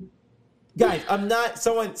 Guys, I'm not.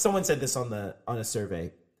 Someone said this on a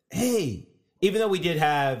survey. Hey, even though we did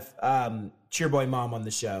have Cheerboy Mom on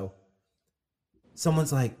the show,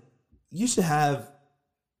 someone's like, you should have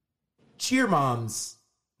cheer moms,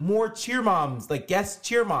 more cheer moms, like guest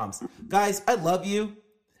cheer moms. Guys, I love you.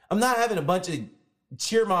 I'm not having a bunch of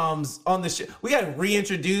cheer moms on the show. We got to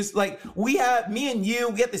reintroduce, like we have me and you,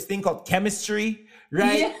 we have this thing called chemistry,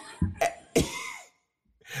 right? Yeah.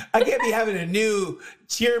 I can't be having a new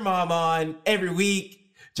cheer mom on every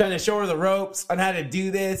week, trying to show her the ropes on how to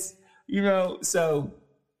do this, so,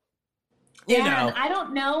 And I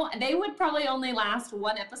don't know. They would probably only last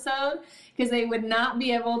one episode because they would not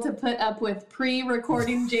be able to put up with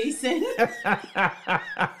pre-recording Jason.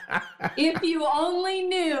 If you only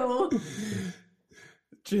knew.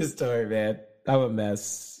 True story, man. I'm a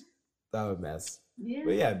mess. Yeah.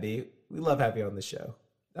 But yeah, B, we love having you on the show.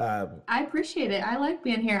 I appreciate it. I like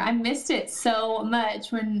being here. I missed it so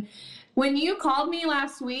much. When you called me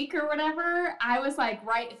last week or whatever, I was like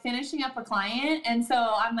finishing up a client. And so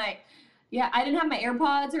I'm like, yeah, I didn't have my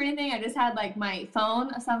AirPods or anything. I just had like my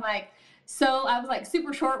phone. So I'm like, I was like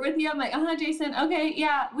super short with you. I'm like, Jason. Okay.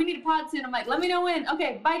 Yeah. We need a pod soon. I'm like, let me know when.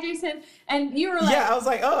 Okay. Bye, Jason. And you were like, yeah, I was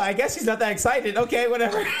like, oh, I guess she's not that excited. Okay,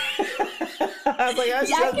 whatever. I was like,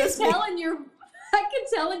 I could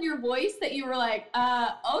tell in your voice that you were like,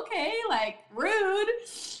 okay, like rude.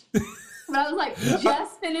 But I was like,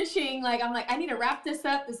 just finishing. Like, I'm like, I need to wrap this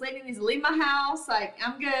up. This lady needs to leave my house. Like,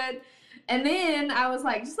 I'm good. And then I was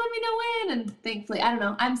like, just let me know when. And thankfully, I don't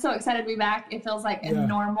know. I'm so excited to be back. It feels like a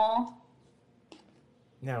normal.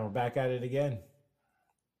 Now we're back at it again.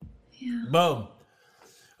 Yeah. Boom.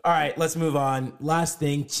 All right, let's move on. Last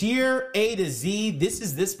thing, Cheer A to Z. This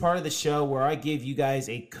is this part of the show where I give you guys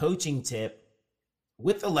a coaching tip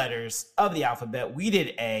with the letters of the alphabet. We did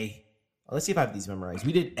A. Let's see if I have these memorized.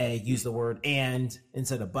 We did A, use the word and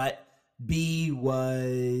instead of but. B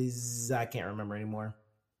was, I can't remember anymore.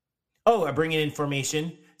 Oh, I bring in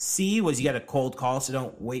information. C was you got a cold call, so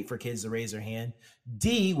don't wait for kids to raise their hand.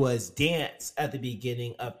 D was dance at the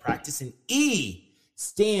beginning of practice. And E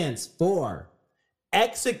stands for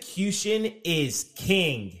execution is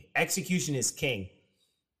king. Execution is king.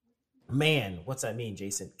 Man, what's that mean,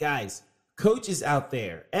 Jason? Guys, coaches out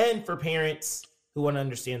there, and for parents who want to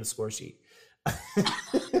understand the score sheet.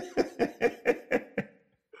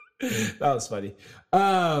 That was funny.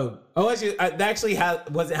 That actually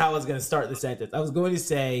wasn't how I was going to start the sentence. I was going to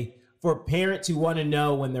say for parents who want to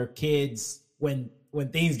know when their kids, when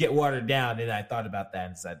things get watered down, and I thought about that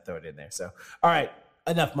and decided to throw it in there. So, all right,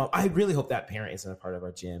 enough, Mom. I really hope that parent isn't a part of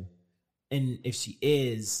our gym. And if she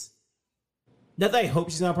is, not that I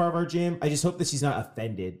hope she's not a part of our gym, I just hope that she's not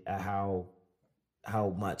offended at how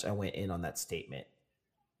much I went in on that statement.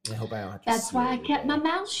 I hope I don't have to. That's why I kept my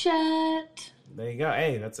mouth shut. There you go.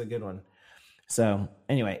 Hey, that's a good one. So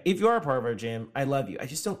anyway, if you are a part of our gym, I love you. I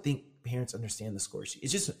just don't think parents understand the score sheet.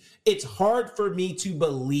 It's hard for me to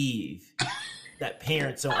believe that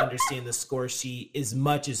parents don't understand the score sheet as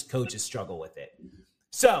much as coaches struggle with it.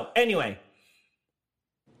 So anyway.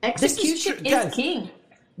 Execution is king.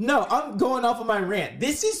 No, I'm going off of my rant.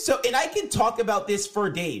 This is so, and I can talk about this for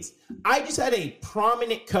days. I just had a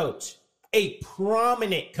prominent coach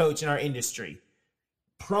in our industry.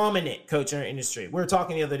 We were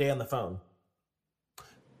talking the other day on the phone.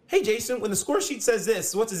 Hey, Jason, when the score sheet says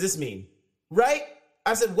this, what does this mean? Right?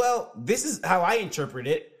 I said, well, this is how I interpret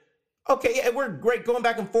it. Okay, yeah, we're great going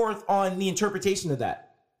back and forth on the interpretation of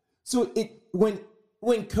that. So when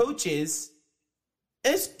coaches,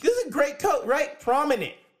 this is a great coach, right?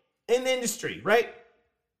 Prominent in the industry, right?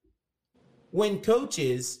 When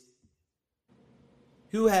coaches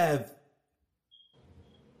who have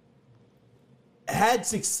had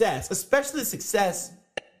success, especially the success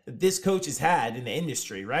that this coach has had in the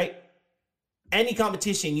industry, right? Any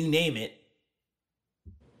competition, you name it,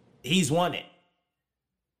 he's won it.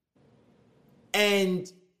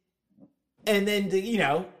 And then,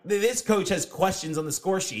 this coach has questions on the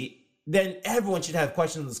score sheet, then everyone should have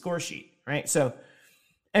questions on the score sheet, right? So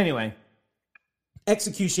anyway,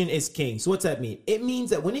 execution is king. So what's that mean? It means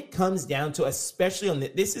that when it comes down to, especially on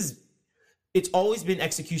it's always been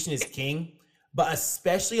execution is king, but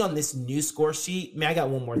especially on this new score sheet, man, I got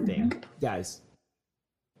one more thing, guys.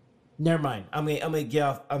 Never mind. I'm gonna get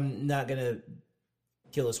off. I'm not gonna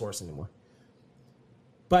kill this horse anymore.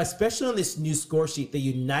 But especially on this new score sheet, the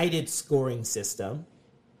United scoring system,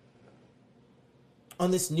 on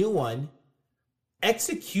this new one,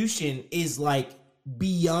 execution is like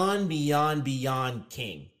beyond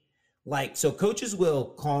king. Like, so coaches will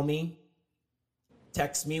call me,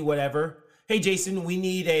 text me, whatever. Hey, Jason, we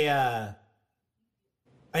need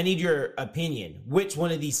I need your opinion. Which one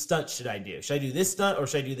of these stunts should I do? Should I do this stunt or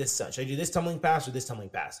should I do this stunt? Should I do this tumbling pass or this tumbling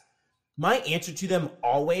pass? My answer to them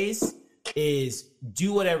always is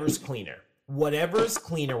do whatever's cleaner. Whatever's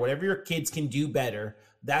cleaner, whatever your kids can do better,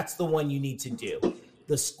 that's the one you need to do.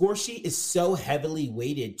 The score sheet is so heavily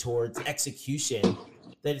weighted towards execution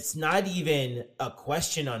that it's not even a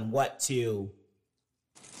question on what to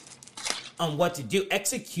do.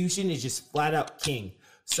 Execution is just flat out king.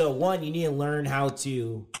 So one, you need to learn how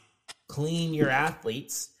to clean your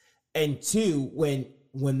athletes. And two,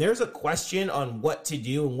 when there's a question on what to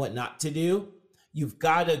do and what not to do, you've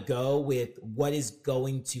got to go with what is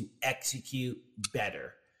going to execute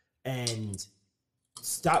better and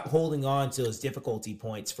stop holding on to those difficulty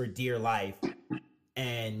points for dear life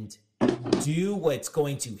and do what's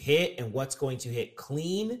going to hit and what's going to hit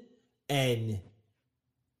clean and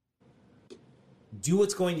do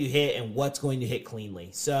what's going to hit and what's going to hit cleanly.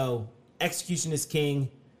 So execution is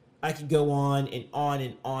king. I could go on and on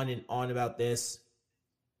and on and on about this.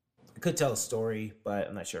 I could tell a story, but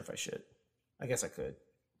I'm not sure if I should. I guess I could.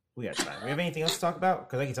 We got time. We have anything else to talk about?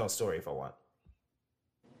 Because I can tell a story if I want.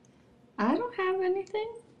 I don't have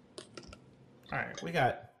anything. All right, we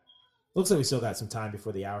got... Looks like we still got some time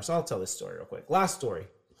before the hour, so I'll tell this story real quick. Last story.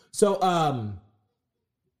 So,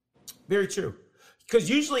 very true. Because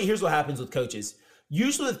usually, here's what happens with coaches.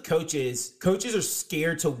 Usually with coaches are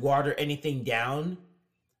scared to water anything down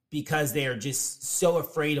because they are just so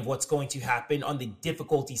afraid of what's going to happen on the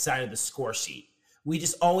difficulty side of the score sheet. We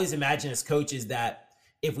just always imagine as coaches that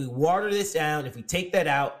if we water this down, if we take that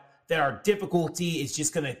out, that our difficulty is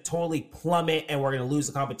just going to totally plummet and we're going to lose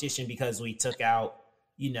the competition because we took out,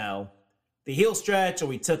 the heel stretch or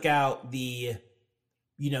we took out the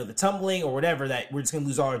tumbling or whatever, that we're just going to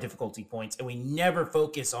lose all our difficulty points. And we never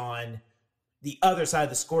focus on the other side of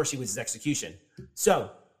the score sheet, which is execution.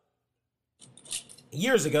 So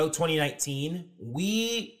years ago, 2019,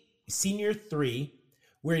 senior 3,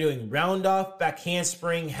 we're doing round off, back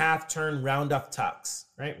handspring, half turn, round off tucks,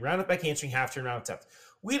 right? Round off, back handspring, half turn, round off tucks.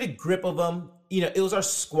 We had a grip of them. It was our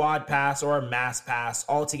squad pass or our mass pass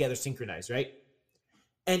all together synchronized, right?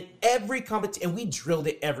 And every competition, and we drilled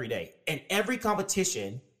it every day. And every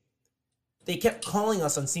competition, they kept calling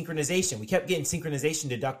us on synchronization. We kept getting synchronization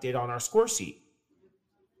deducted on our score sheet.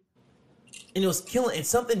 And it was killing. And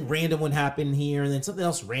something random would happen here, and then something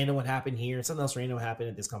else random would happen here, and something else random would happen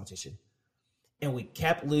at this competition. And we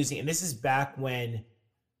kept losing. And this is back when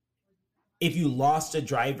if you lost a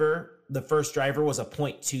driver, the first driver was a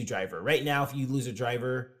 0.2 driver. Right now, if you lose a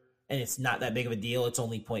driver and it's not that big of a deal, it's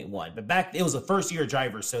only 0.1. But back, it was a first year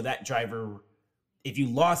driver. So that driver, if you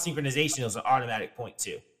lost synchronization, it was an automatic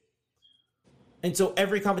 0.2. And so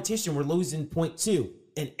every competition, we're losing 0.2.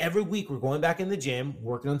 And every week, we're going back in the gym,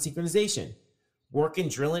 working on synchronization. Working,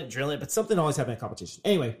 drilling it. But something always happened in competition.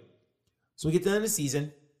 Anyway, so we get to the end of the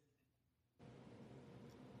season.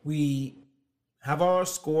 We have all our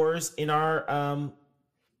scores in our,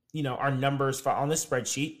 our numbers on the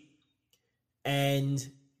spreadsheet. And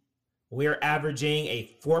we're averaging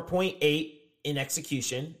a 4.8 in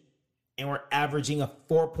execution. And we're averaging a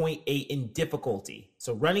 4.8 in difficulty.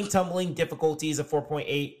 So running, tumbling, difficulty is a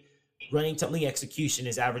 4.8. Running, tumbling, execution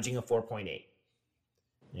is averaging a 4.8.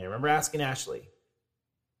 And I remember asking Ashley.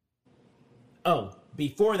 Oh,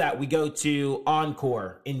 before that, we go to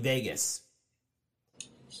Encore in Vegas.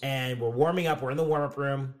 And we're warming up. We're in the warm-up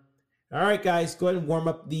room. All right, guys, go ahead and warm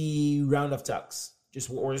up the round of tucks.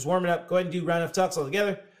 We're just warming up. Go ahead and do round of tucks all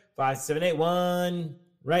together. 5, 7, 8, 1.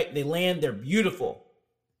 Right, they land. They're beautiful.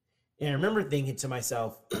 And I remember thinking to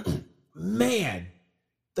myself, man,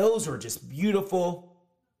 those were just beautiful.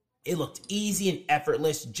 It looked easy and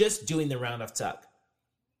effortless just doing the round of tuck.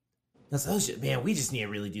 Man, we just need to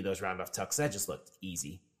really do those round off tucks. That just looked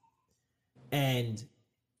easy. And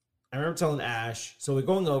I remember telling Ash, so we're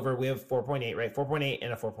going over, we have 4.8, right? 4.8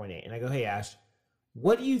 and a 4.8. And I go, hey, Ash,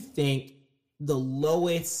 what do you think the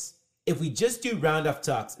lowest, if we just do round off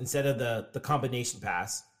tucks instead of the combination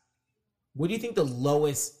pass, what do you think the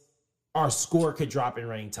lowest our score could drop in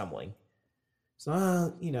running tumbling? So,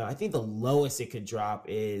 I think the lowest it could drop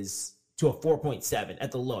is to a 4.7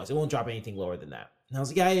 at the lowest. It won't drop anything lower than that. And I was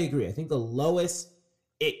like, yeah, I agree. I think the lowest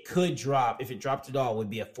it could drop, if it dropped at all, would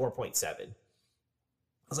be a 4.7. I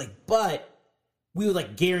was like, but we would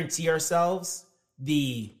like guarantee ourselves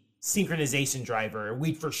the synchronization driver.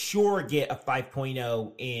 We'd for sure get a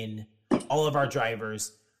 5.0 in all of our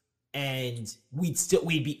drivers, and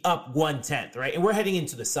we'd be up 1/10, right? And we're heading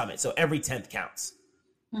into the summit, so every 10th counts.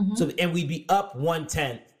 Mm-hmm. So, and we'd be up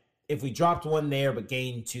 1/10 if we dropped one there but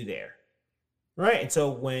gained 2 there, right? And so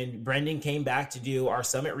when Brendan came back to do our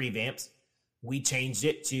summit revamps, we changed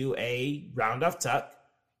it to a round off tuck,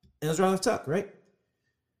 and it was round off tuck, right?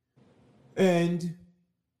 And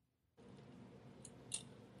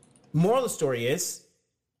moral of the story is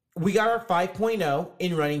we got our 5.0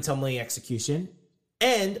 in running, tumbling, execution,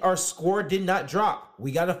 and our score did not drop.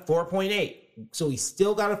 We got a 4.8. So we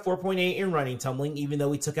still got a 4.8 in running, tumbling, even though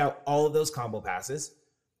we took out all of those combo passes.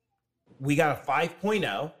 We got a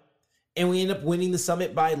 5.0, and we end up winning the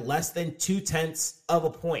summit by less than 0.2 of a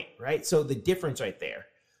point, right? So the difference right there.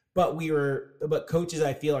 But coaches,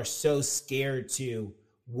 I feel, are so scared to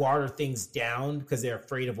water things down because they're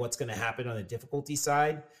afraid of what's going to happen on the difficulty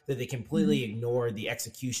side that they completely ignore the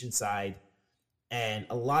execution side. And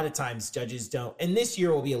a lot of times judges don't. And this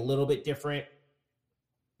year will be a little bit different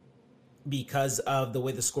because of the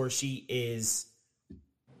way the score sheet is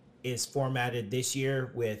formatted this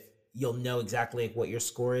year, with you'll know exactly what your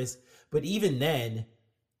score is. But even then,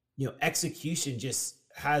 execution just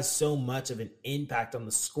has so much of an impact on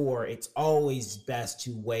the score. It's always best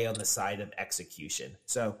to weigh on the side of execution.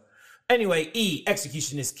 So anyway,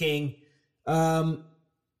 execution is king.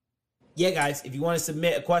 Yeah, guys, if you want to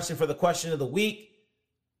submit a question for the question of the week,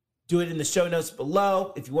 do it in the show notes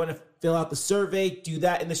below. If you want to fill out the survey, do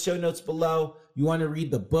that in the show notes below. You want to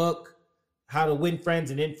read the book, How to Win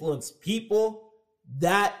Friends and Influence People,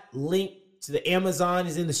 that link to the Amazon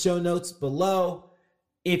is in the show notes below.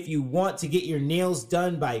 If you want to get your nails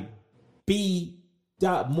done by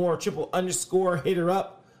B.Moore __, hit her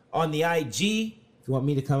up on the IG. If you want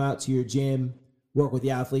me to come out to your gym, work with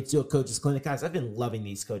the athletes, do a coaches clinic. Guys, I've been loving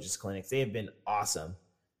these coaches clinics. They have been awesome.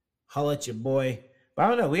 Holla at your boy. But I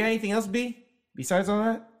don't know. We got anything else, B, besides all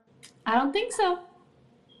that? I don't think so.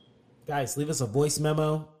 Guys, leave us a voice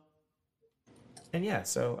memo. And yeah,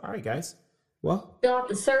 so, all right, guys. Well, fill out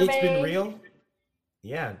the survey. It's been real.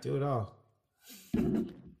 Yeah, do it all.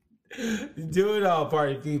 Do it all,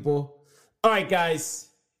 party people. All right, guys.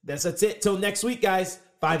 That's it. Till next week, guys.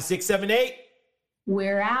 5, 6, 7, 8.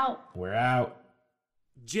 We're out. We're out.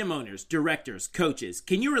 Gym owners, directors, coaches,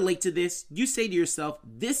 can you relate to this? You say to yourself,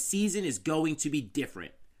 this season is going to be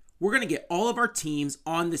different. We're going to get all of our teams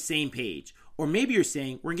on the same page. Or maybe you're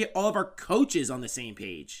saying we're going to get all of our coaches on the same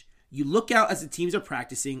page. You look out as the teams are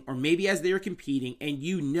practicing, or maybe as they are competing, and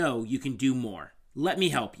you know you can do more. Let me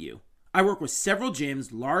help you. I work with several gyms,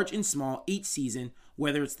 large and small, each season,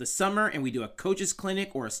 whether it's the summer and we do a coaches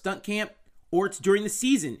clinic or a stunt camp, or it's during the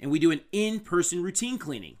season and we do an in-person routine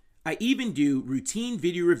cleaning. I even do routine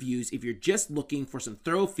video reviews if you're just looking for some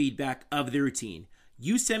thorough feedback of the routine.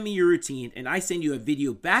 You send me your routine and I send you a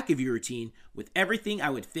video back of your routine with everything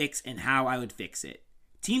I would fix and how I would fix it.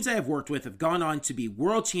 Teams I have worked with have gone on to be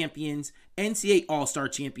world champions, NCAA All-Star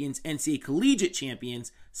champions, NCAA Collegiate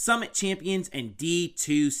champions, Summit champions, and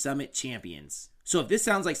D2 Summit champions. So if this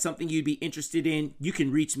sounds like something you'd be interested in, you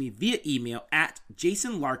can reach me via email at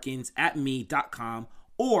jasonlarkins@me.com,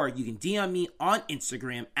 or you can DM me on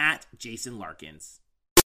Instagram at jasonlarkins.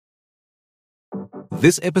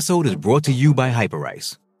 This episode is brought to you by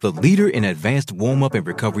Hyperice, the leader in advanced warm-up and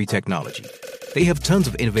recovery technology. They have tons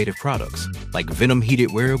of innovative products, like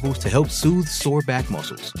Venom-heated wearables to help soothe sore back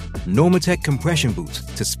muscles, Normatec compression boots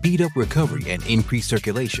to speed up recovery and increase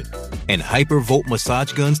circulation, and Hypervolt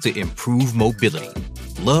massage guns to improve mobility.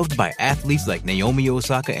 Loved by athletes like Naomi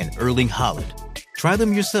Osaka and Erling Haaland. Try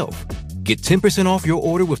them yourself. Get 10% off your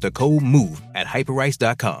order with the code MOVE at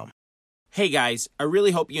Hyperice.com. Hey guys, I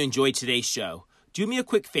really hope you enjoyed today's show. Do me a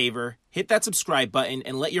quick favor, hit that subscribe button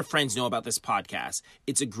and let your friends know about this podcast.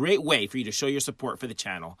 It's a great way for you to show your support for the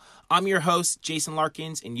channel. I'm your host, Jason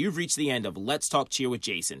Larkins, and you've reached the end of Let's Talk Cheer with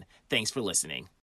Jason. Thanks for listening.